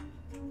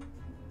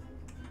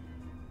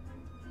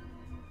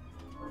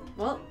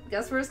 Well,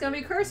 guess we're just gonna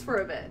be cursed for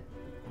a bit.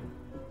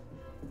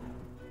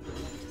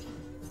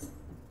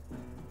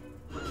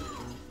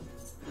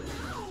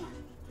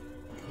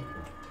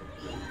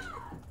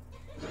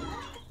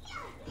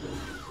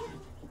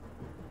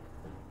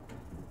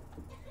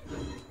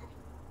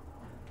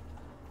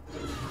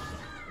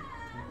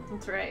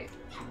 That's right.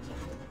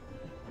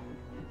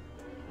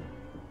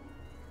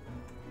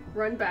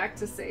 Run back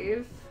to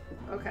save?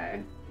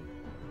 Okay.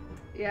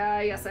 Yeah,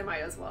 I guess I might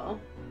as well.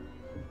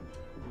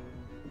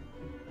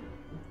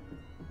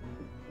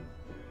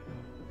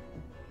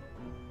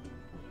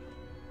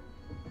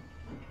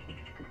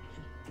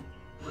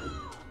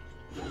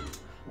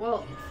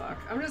 Well, fuck.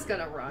 I'm just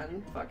gonna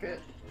run. Fuck it.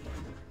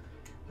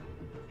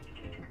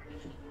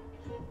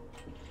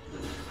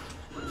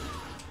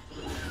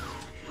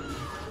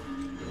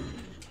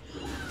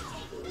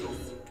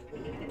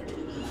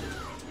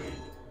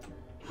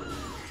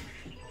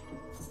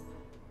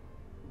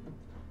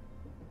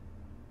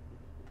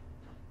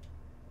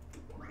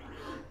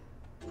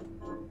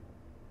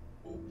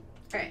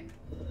 Alright.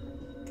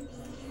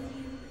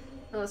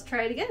 Now let's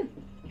try it again.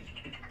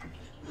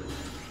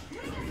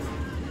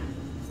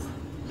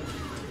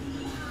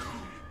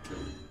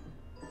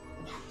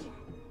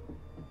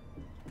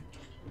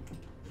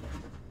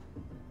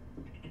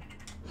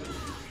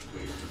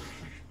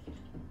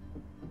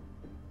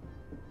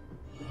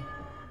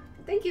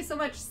 Thank you so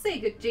much,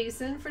 Sega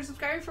Jason, for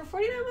subscribing for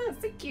 49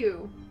 months. Thank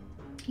you.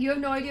 You have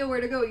no idea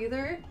where to go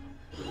either?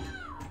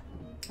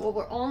 Well,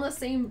 we're all in the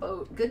same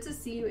boat. Good to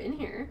see you in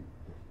here.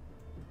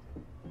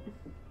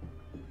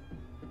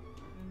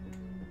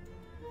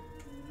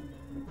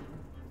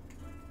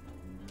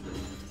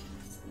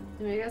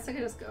 I guess I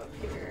can just go up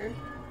here.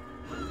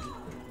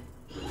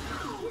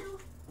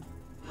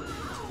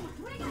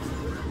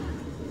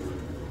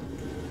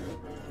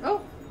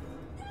 Oh!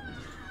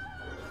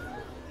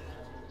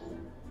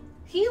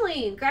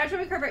 Healing!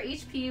 Gradually recover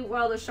HP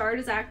while the shard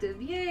is active.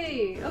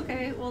 Yay!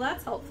 Okay, well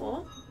that's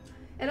helpful.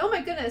 And oh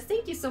my goodness,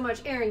 thank you so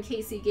much, Erin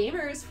Casey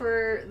Gamers,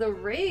 for the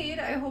raid.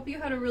 I hope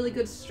you had a really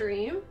good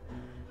stream.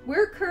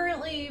 We're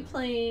currently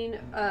playing,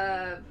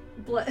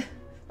 what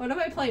am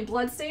I playing?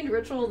 Bloodstained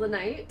Ritual of the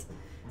Night.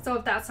 So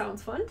if that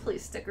sounds fun,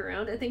 please stick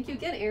around. And thank you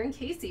again, Erin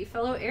Casey,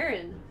 fellow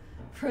Erin,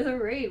 for the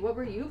raid. What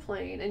were you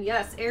playing? And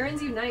yes,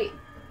 Erins unite.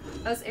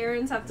 Us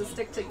Erins have to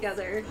stick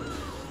together.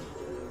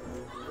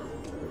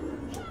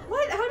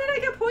 What? How did I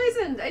get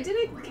poisoned? I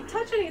didn't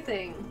touch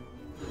anything.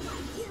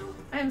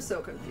 I am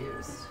so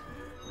confused.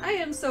 I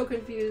am so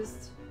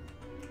confused.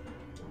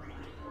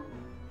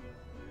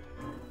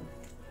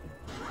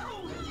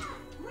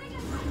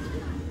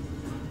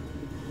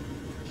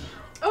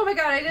 Oh my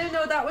god, I didn't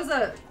know that was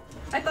a...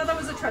 I thought that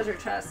was a treasure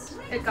chest.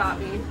 It got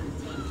me.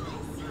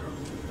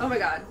 Oh my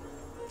god.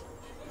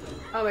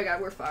 Oh my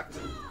god, we're fucked.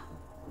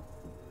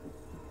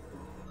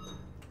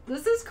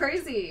 This is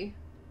crazy.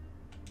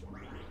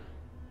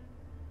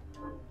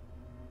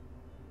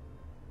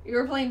 You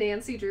were playing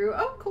Nancy Drew?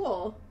 Oh,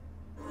 cool.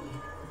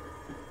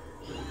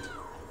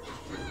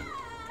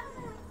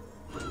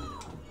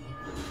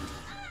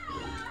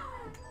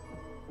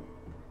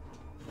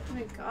 Oh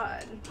my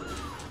god.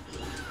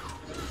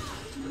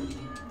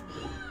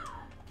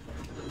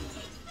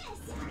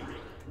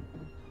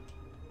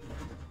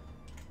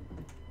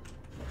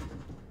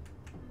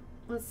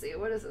 Let's see,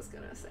 what is this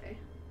gonna say?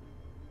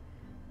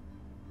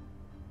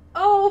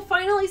 Oh,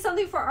 finally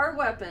something for our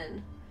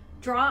weapon.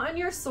 Draw on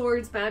your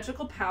sword's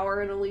magical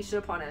power and unleash it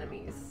upon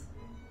enemies.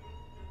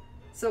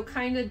 So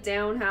kind of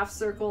down, half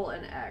circle,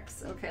 and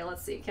X. Okay,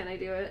 let's see. Can I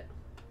do it?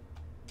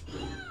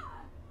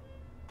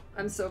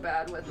 I'm so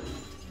bad with...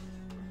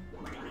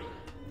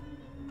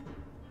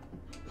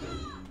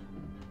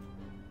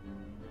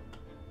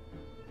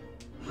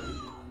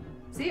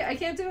 See, I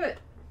can't do it.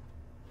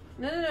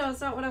 No, no, no,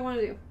 it's not what I want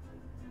to do.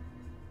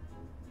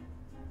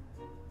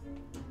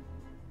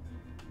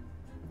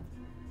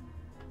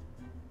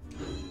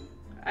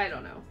 I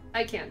don't know.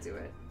 I can't do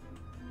it.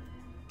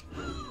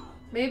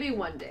 Maybe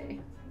one day.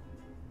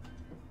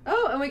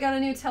 Oh, and we got a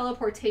new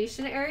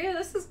teleportation area.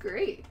 This is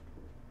great.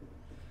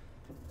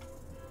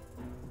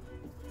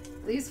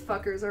 These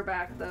fuckers are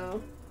back,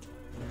 though.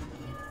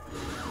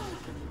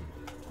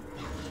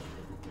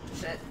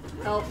 Shit.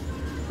 Help.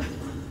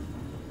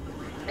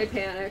 I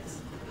panicked.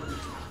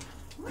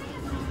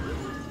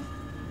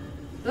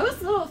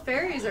 Those little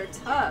fairies are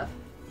tough.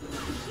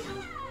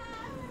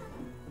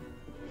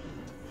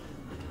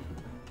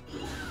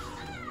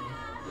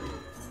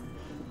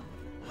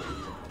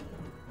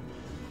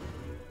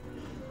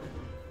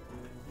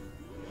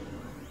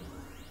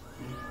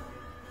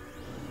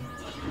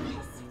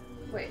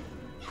 Wait.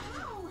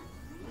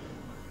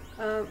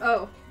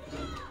 Oh.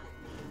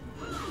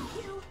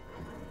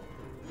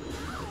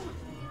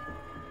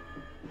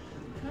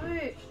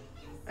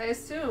 I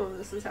assume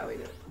this is how we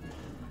do it.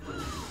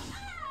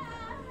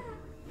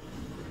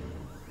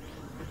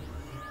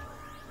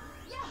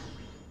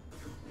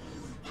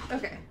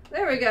 Okay,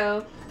 there we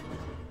go.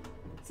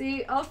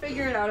 See, I'll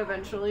figure it out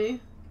eventually.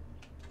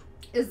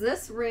 Is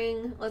this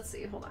ring, let's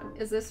see, hold on.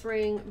 Is this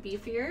ring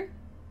beefier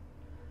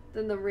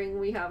than the ring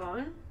we have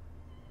on?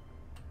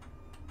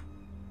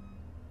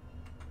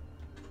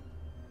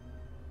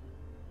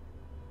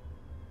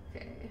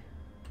 Okay.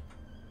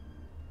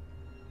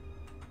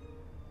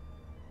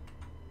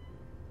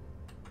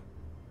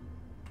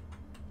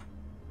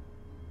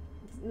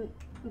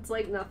 It's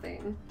like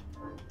nothing.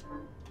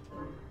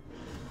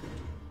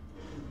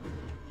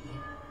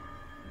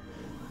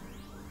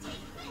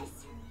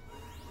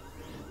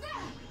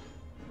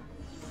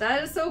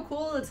 That is so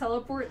cool, the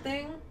teleport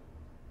thing.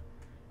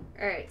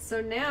 Alright, so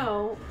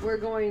now we're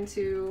going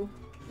to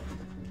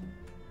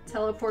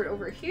teleport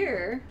over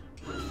here.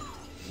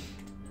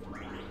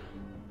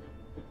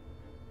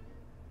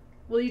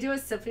 Will you do a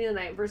Symphony of the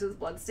Night versus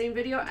Bloodstained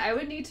video? I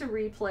would need to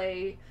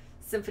replay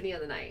Symphony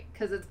of the Night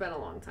because it's been a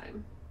long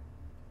time.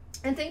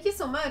 And thank you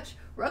so much,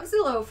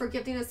 Rugzulo, for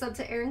gifting a sub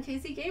to Erin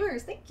Casey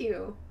Gamers. Thank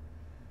you.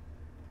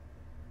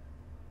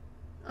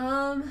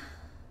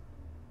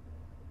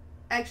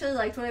 I actually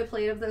liked when I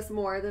played of this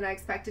more than I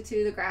expected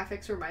to. The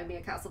graphics remind me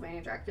of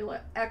Castlevania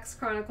Dracula X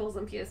Chronicles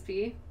on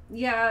PSP.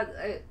 Yeah,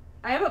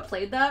 I haven't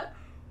played that,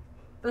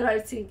 but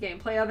I've seen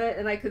gameplay of it,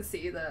 and I could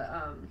see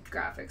the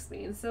graphics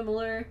being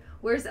similar.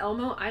 Where's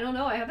Elmo? I don't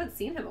know. I haven't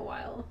seen him in a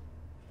while.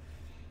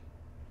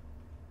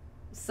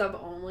 Sub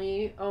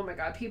only. Oh my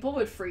god, people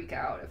would freak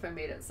out if I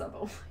made it sub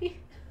only.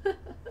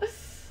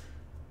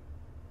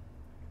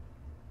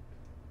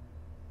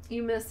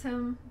 You miss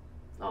him?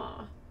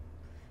 Aw.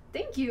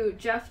 Thank you,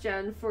 Jeff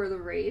Jen, for the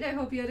raid. I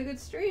hope you had a good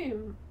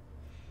stream.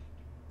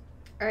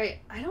 Alright,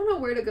 I don't know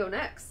where to go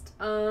next.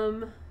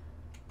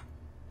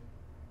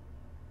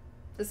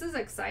 This is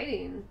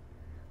exciting.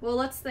 Well,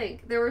 let's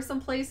think. There were some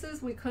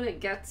places we couldn't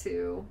get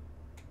to.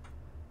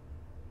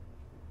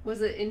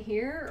 Was it in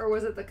here, or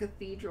was it the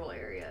cathedral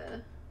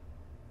area?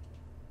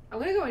 I'm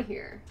gonna go in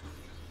here.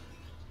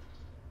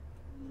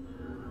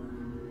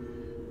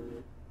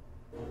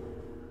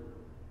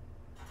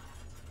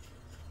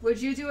 Would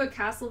you do a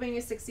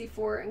Castlevania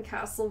 64 and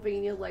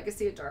Castlevania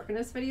Legacy of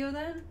Darkness video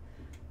then?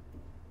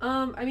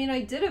 I mean,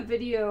 I did a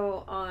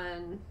video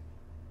on...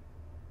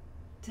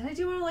 Did I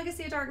do one on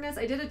Legacy of Darkness?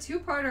 I did a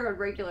two-parter on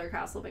regular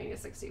Castlevania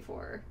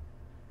 64.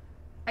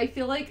 I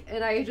feel like,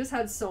 and I just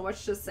had so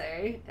much to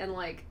say, and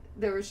like,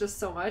 there was just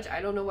so much.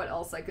 I don't know what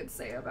else I could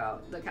say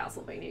about the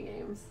Castlevania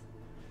games.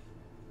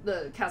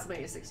 The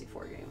Castlevania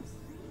 64 games.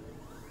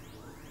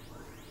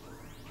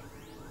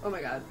 Oh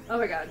my god. Oh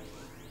my god.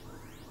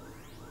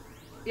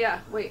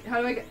 Yeah, wait,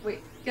 how do I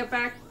get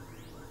back?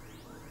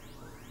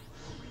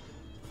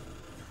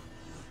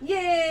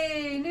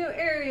 Yay, new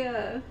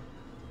area.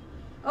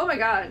 Oh my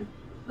god.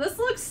 This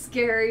looks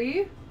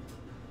scary.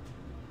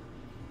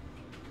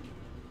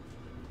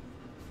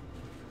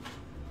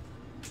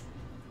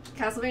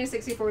 Castlevania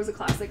 64 was a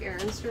classic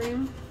Erin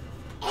stream.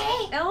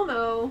 Hey!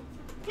 Elmo!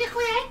 Look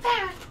what I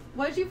found!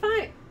 What'd you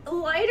find?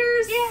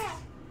 Lighters? Yeah.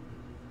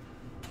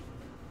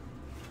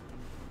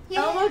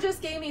 Elmo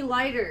just gave me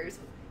lighters.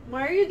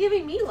 Why are you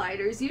giving me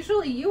lighters?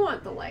 Usually you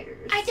want the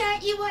lighters. I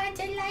thought you wanted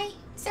to light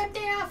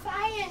something on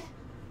fire.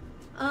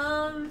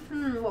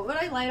 What would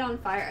I light on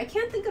fire? I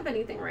can't think of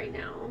anything right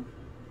now.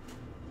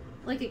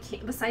 Like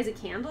besides a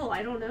candle?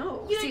 I don't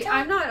know. See,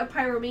 I'm not a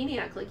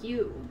pyromaniac like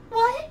you.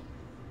 What?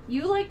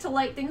 You like to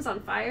light things on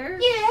fire?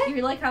 Yeah.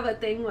 You like have a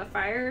thing with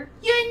fire?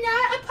 You're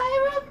not a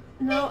pyro?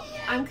 No,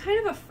 I'm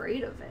kind of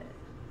afraid of it.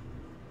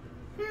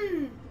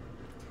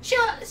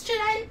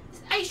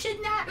 I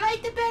should not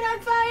light the bed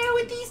on fire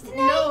with these tonight?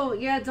 No,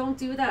 yeah, don't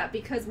do that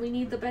because we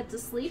need the bed to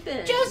sleep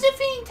in.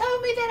 Josephine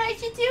told me that I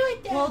should do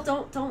it then. Well,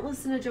 don't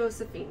listen to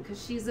Josephine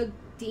because she's a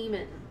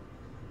demon.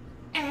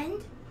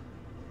 And?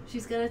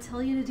 She's gonna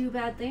tell you to do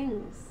bad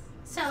things.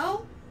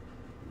 So?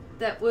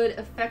 That would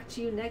affect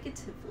you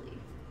negatively.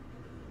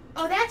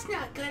 Oh, that's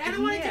not good. I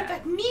don't want it to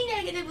affect me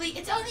negatively.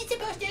 It's only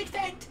supposed to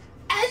affect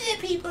other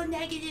people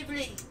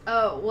negatively.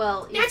 Oh,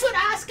 well... That's what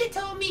Oscar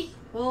told me.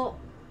 Well,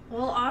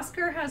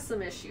 Oscar has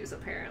some issues,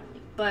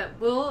 apparently. But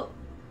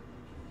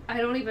I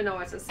don't even know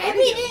what to say.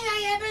 Everything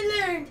I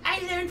ever learned, I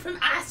learned from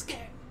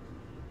Oscar.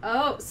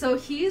 Oh, so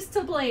he's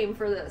to blame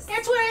for this.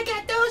 That's where I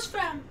got those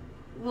from.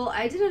 Well,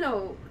 I didn't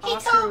know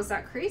Oscar was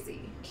that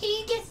crazy.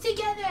 He gets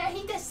together and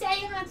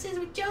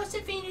with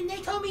Josephine and they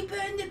told me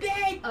burn the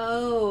bed.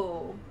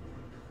 Oh.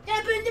 Can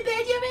I burn the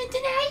bed you're in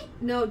tonight?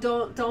 No,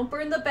 don't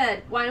burn the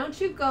bed. Why don't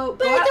you go...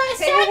 But go I out, got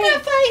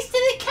sacrificed to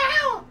the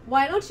count.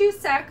 Why don't you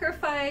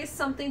sacrifice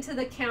something to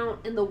the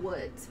count in the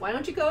woods? Why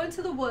don't you go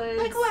into the woods...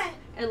 Like what?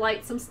 And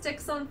light some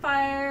sticks on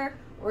fire,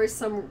 or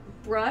some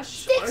brush.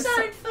 Sticks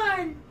aren't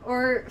fun.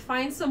 Or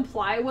find some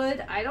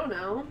plywood. I don't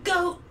know.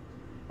 Goat.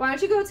 Why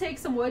don't you go take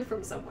some wood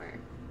from somewhere?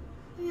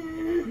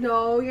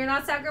 No, you're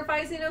not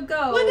sacrificing a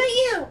goat. What about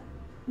you?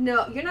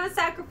 No, you're not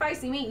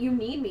sacrificing me. You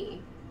need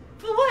me.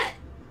 For what?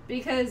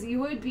 Because you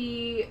would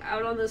be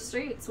out on the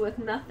streets with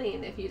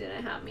nothing if you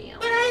didn't have me.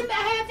 But I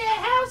have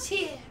that house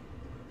here.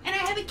 And I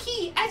have a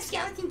key. I have a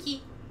skeleton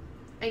key.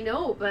 I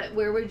know, but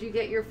where would you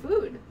get your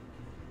food?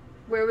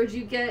 Where would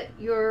you get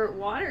your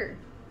water?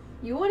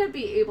 You wouldn't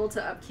be able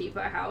to upkeep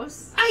a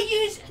house. I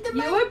use the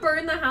money. You would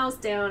burn the house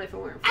down if it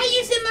weren't for I me.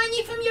 use the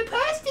money from your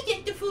purse to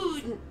get the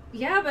food.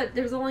 Yeah, but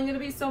there's only going to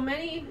be so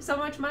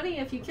much money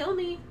if you kill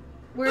me.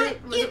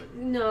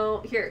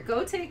 No, here,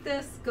 go take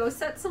this. Go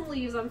set some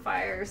leaves on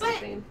fire or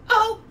something.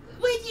 Oh,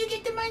 where do you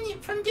get the money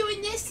from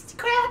doing this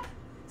crap?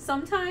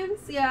 Sometimes,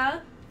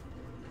 yeah.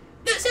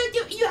 So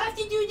you have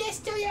to do this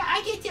so that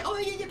I get to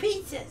order the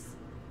pizzas.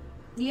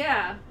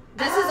 Yeah.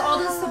 This is all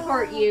to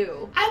support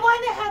you. I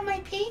want to have my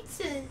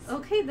pizzas.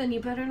 Okay, then you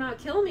better not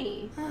kill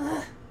me.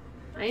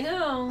 I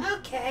know.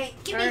 Okay,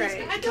 give me All this.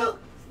 right, I go.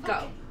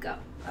 Go.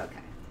 Okay.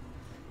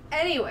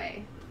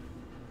 Anyway.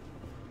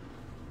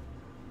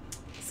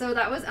 So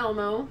that was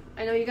Elmo.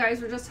 I know you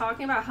guys were just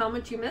talking about how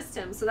much you missed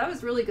him. So that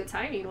was really good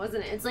timing,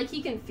 wasn't it? It's like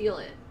he can feel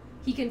it.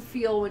 He can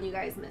feel when you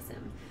guys miss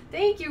him.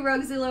 Thank you,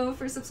 Rugzillo,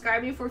 for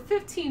subscribing for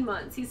 15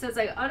 months. He says,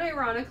 I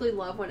unironically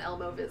love when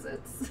Elmo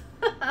visits.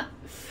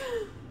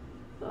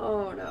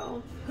 Oh,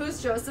 no.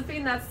 Who's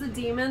Josephine? That's the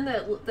demon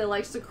that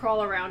likes to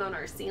crawl around on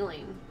our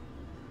ceiling.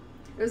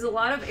 There's a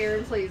lot of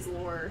Erin Plays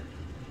lore.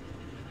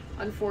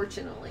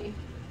 Unfortunately.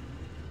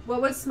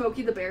 What would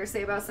Smokey the Bear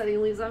say about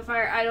setting leaves on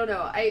fire? I don't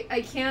know.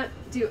 I can't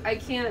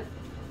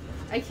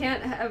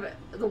have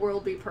the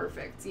world be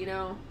perfect, you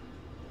know?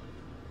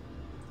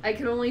 I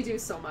can only do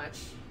so much.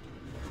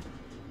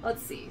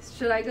 Let's see.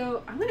 Should I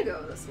go? I'm gonna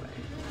go this way.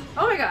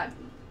 Oh my god.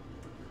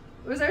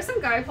 Was there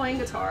some guy playing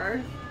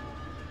guitar?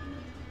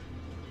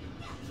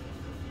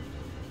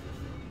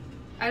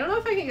 I don't know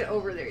if I can get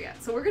over there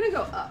yet, so we're gonna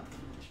go up.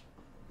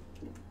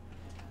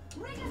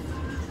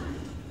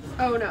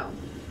 Oh no.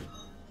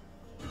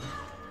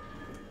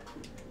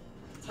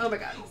 Oh my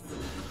god.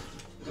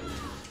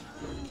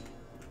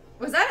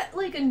 Was that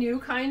like a new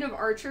kind of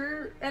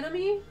archer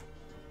enemy?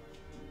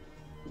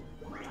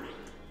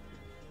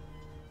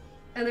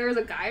 And there was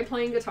a guy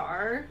playing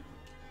guitar?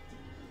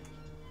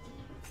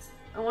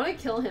 I want to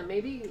kill him.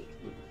 Maybe,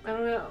 I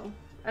don't know.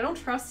 I don't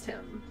trust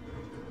him.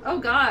 Oh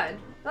god.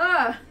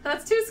 Ah,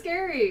 that's too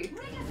scary.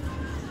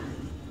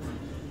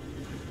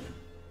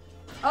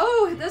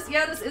 Oh, this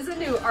is a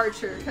new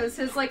archer, because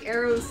his, like,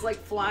 arrows, like,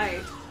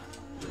 fly.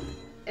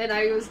 And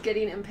I was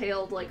getting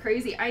impaled like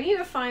crazy. I need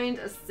to find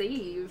a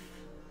save.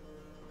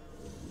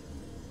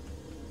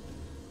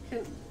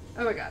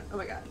 Oh my god,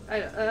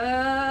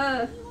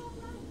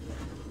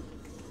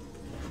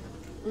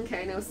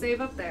 okay, no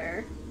save up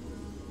there.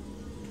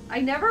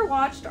 I never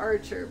watched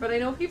Archer, but I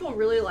know people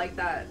really like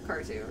that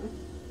cartoon.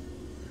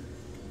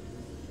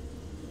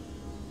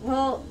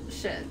 Well,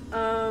 shit.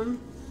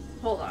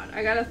 Hold on,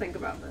 I gotta think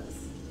about this.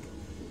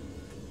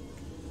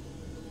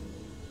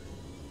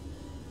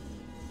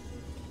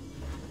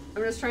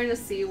 I'm just trying to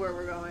see where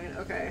we're going.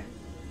 Okay.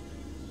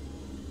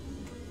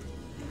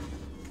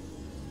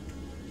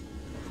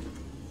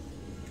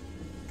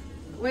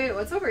 Wait,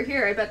 what's over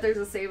here? I bet there's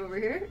a save over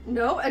here.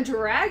 No, a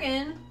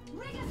dragon.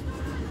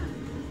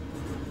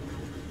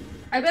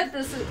 I bet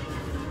this is...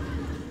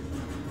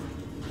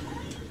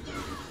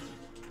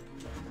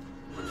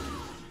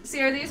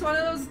 See, are these one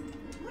of those...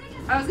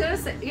 I was gonna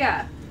say,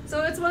 yeah.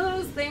 So it's one of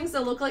those things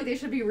that look like they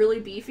should be really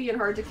beefy and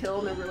hard to kill,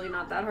 and they're really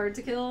not that hard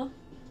to kill.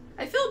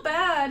 I feel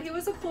bad. He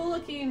was a cool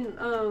looking,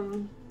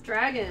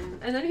 dragon.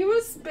 And then he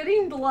was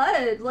spitting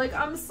blood. Like,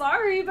 I'm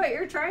sorry, but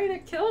you're trying to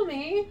kill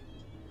me.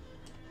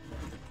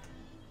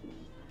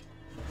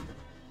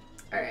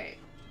 Alright.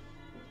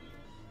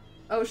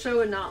 Osho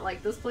would not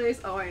like this place.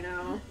 Oh, I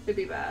know. It'd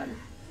be bad.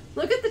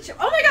 Look at the chair.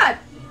 Oh my god!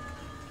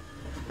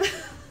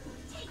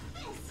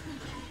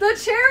 The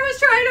chair was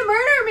trying to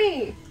murder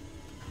me!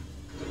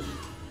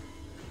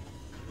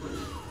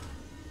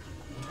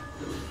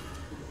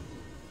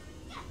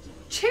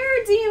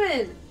 Chair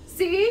demon!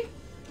 See?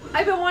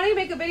 I've been wanting to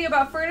make a video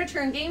about furniture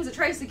and games that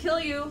tries to kill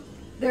you.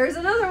 There's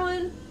another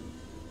one.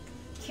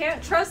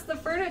 Can't trust the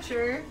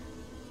furniture.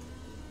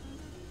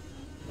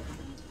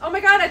 Oh my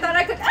god, I thought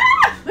I could-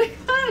 Ah! Oh my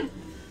god!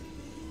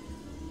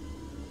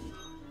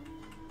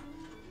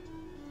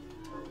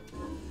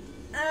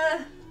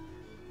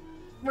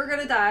 We're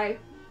gonna die.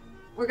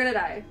 We're gonna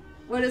die.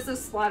 What is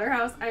this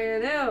slaughterhouse? I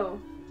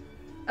know.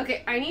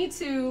 Okay, I need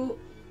to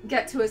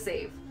get to a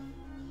save.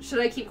 Should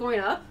I keep going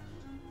up?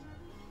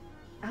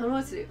 I don't know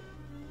what to do.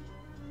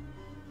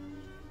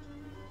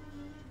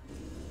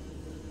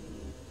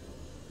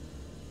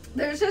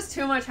 There's just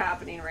too much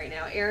happening right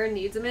now. Erin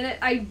needs a minute.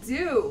 I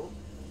do.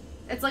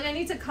 It's like I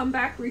need to come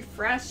back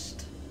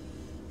refreshed.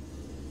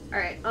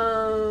 Alright,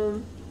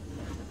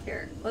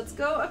 here. Let's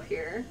go up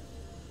here.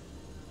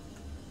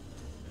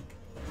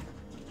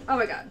 Oh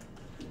my god.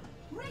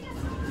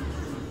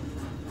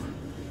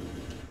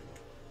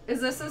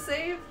 Is this a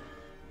save?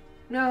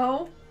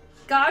 No.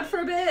 God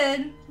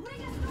forbid.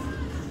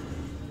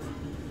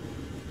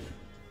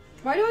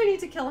 Why do I need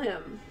to kill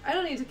him? I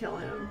don't need to kill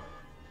him.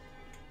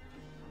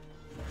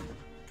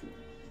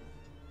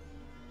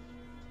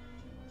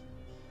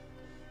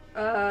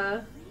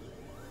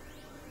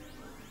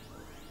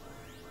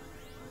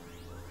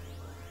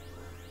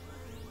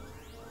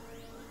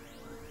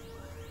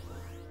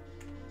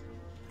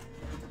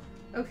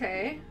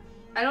 Okay.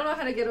 I don't know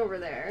how to get over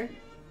there.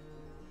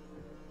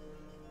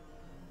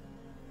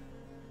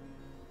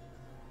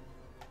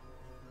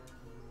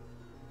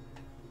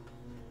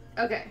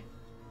 Okay.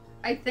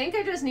 I think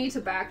I just need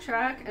to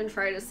backtrack and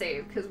try to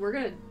save, because we're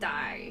gonna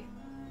die.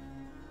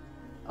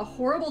 A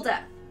horrible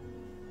death.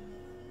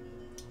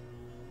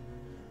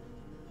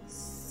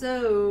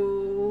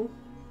 So...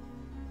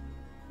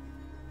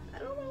 I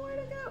don't know where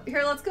to go.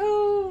 Here, let's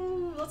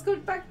go! Let's go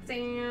back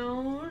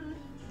down.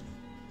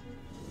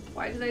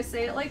 Why did I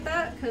say it like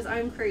that? Because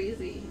I'm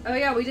crazy. Oh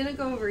yeah, we didn't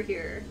go over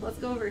here. Let's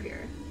go over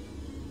here.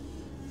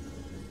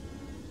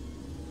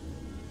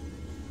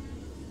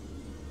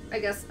 I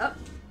guess up.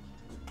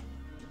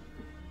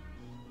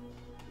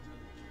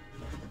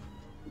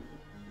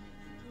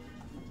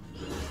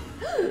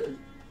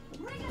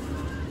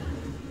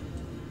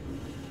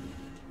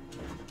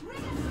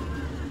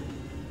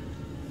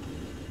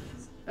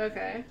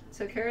 Okay,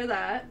 took care of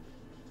that.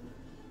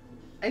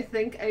 I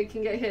think I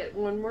can get hit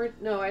one more.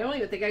 No, I don't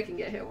even think I can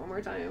get hit one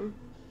more time.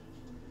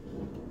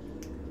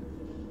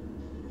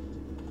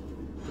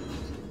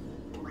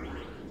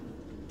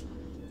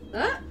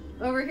 Ah,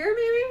 over here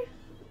maybe?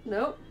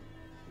 Nope.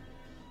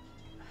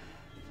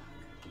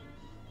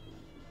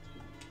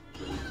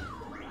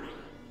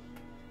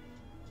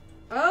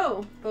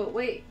 Oh, but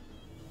wait.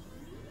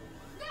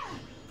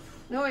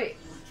 No, wait.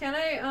 Can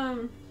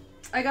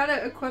I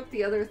gotta equip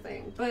the other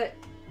thing, but...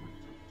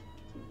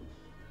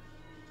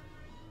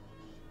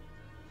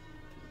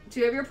 Do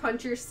you ever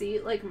punch your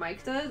seat like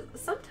Mike does?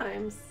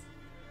 Sometimes.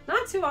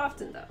 Not too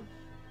often, though.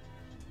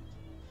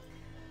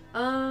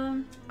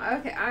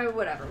 Okay,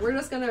 whatever. We're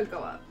just gonna go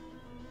up.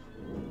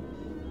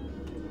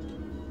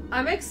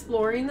 I'm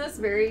exploring this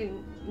very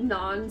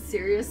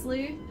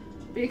non-seriously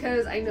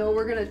because I know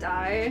we're gonna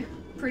die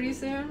pretty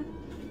soon.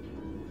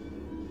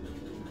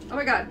 Oh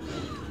my god.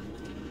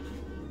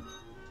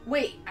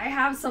 Wait, I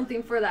have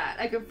something for that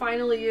I can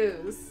finally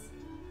use.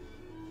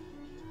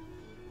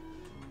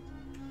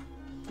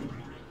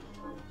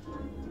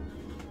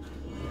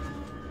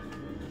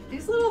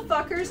 These little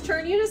fuckers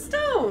turn you to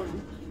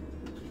stone.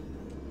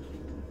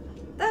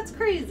 That's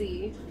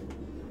crazy.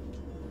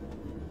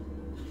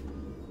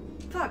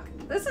 Fuck,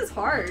 this is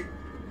hard.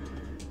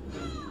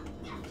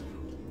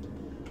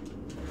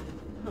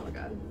 Oh my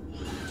god.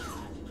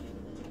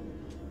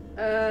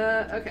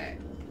 Okay.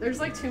 There's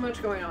like too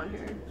much going on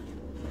here.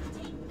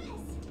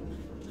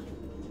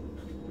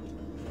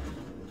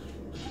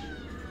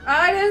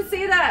 I didn't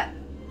see that!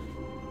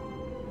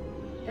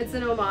 It's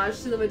an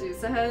homage to the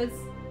Medusa heads.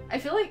 I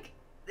feel like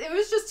it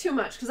was just too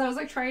much because I was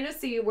like trying to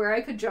see where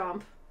I could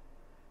jump,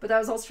 but I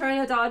was also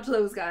trying to dodge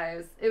those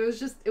guys. It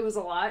was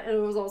a lot, and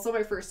it was also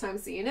my first time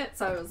seeing it,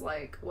 so I was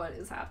like, what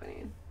is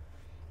happening?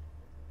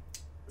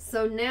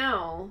 So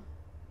now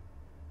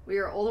we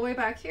are all the way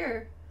back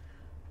here,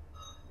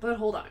 but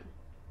hold on.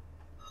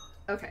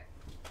 Okay.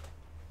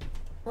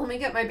 Let me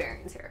get my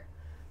bearings here.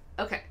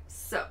 Okay,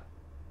 so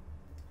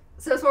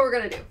that's what we're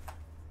gonna do.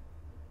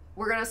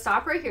 We're gonna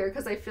stop right here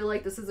because I feel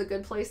like this is a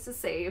good place to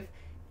save.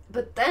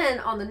 But then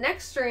on the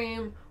next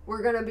stream,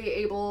 we're gonna be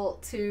able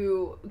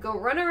to go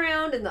run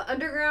around in the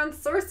underground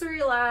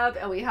sorcery lab,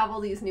 and we have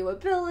all these new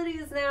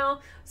abilities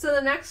now. So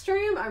the next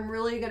stream, I'm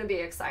really gonna be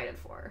excited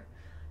for.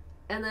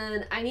 And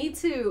then I need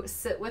to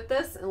sit with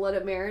this and let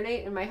it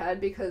marinate in my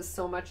head because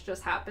so much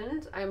just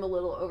happened. I'm a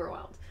little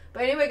overwhelmed.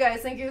 But anyway,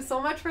 guys, thank you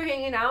so much for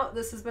hanging out.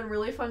 This has been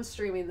really fun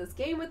streaming this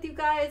game with you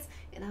guys,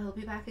 and I will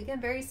be back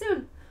again very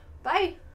soon. Bye!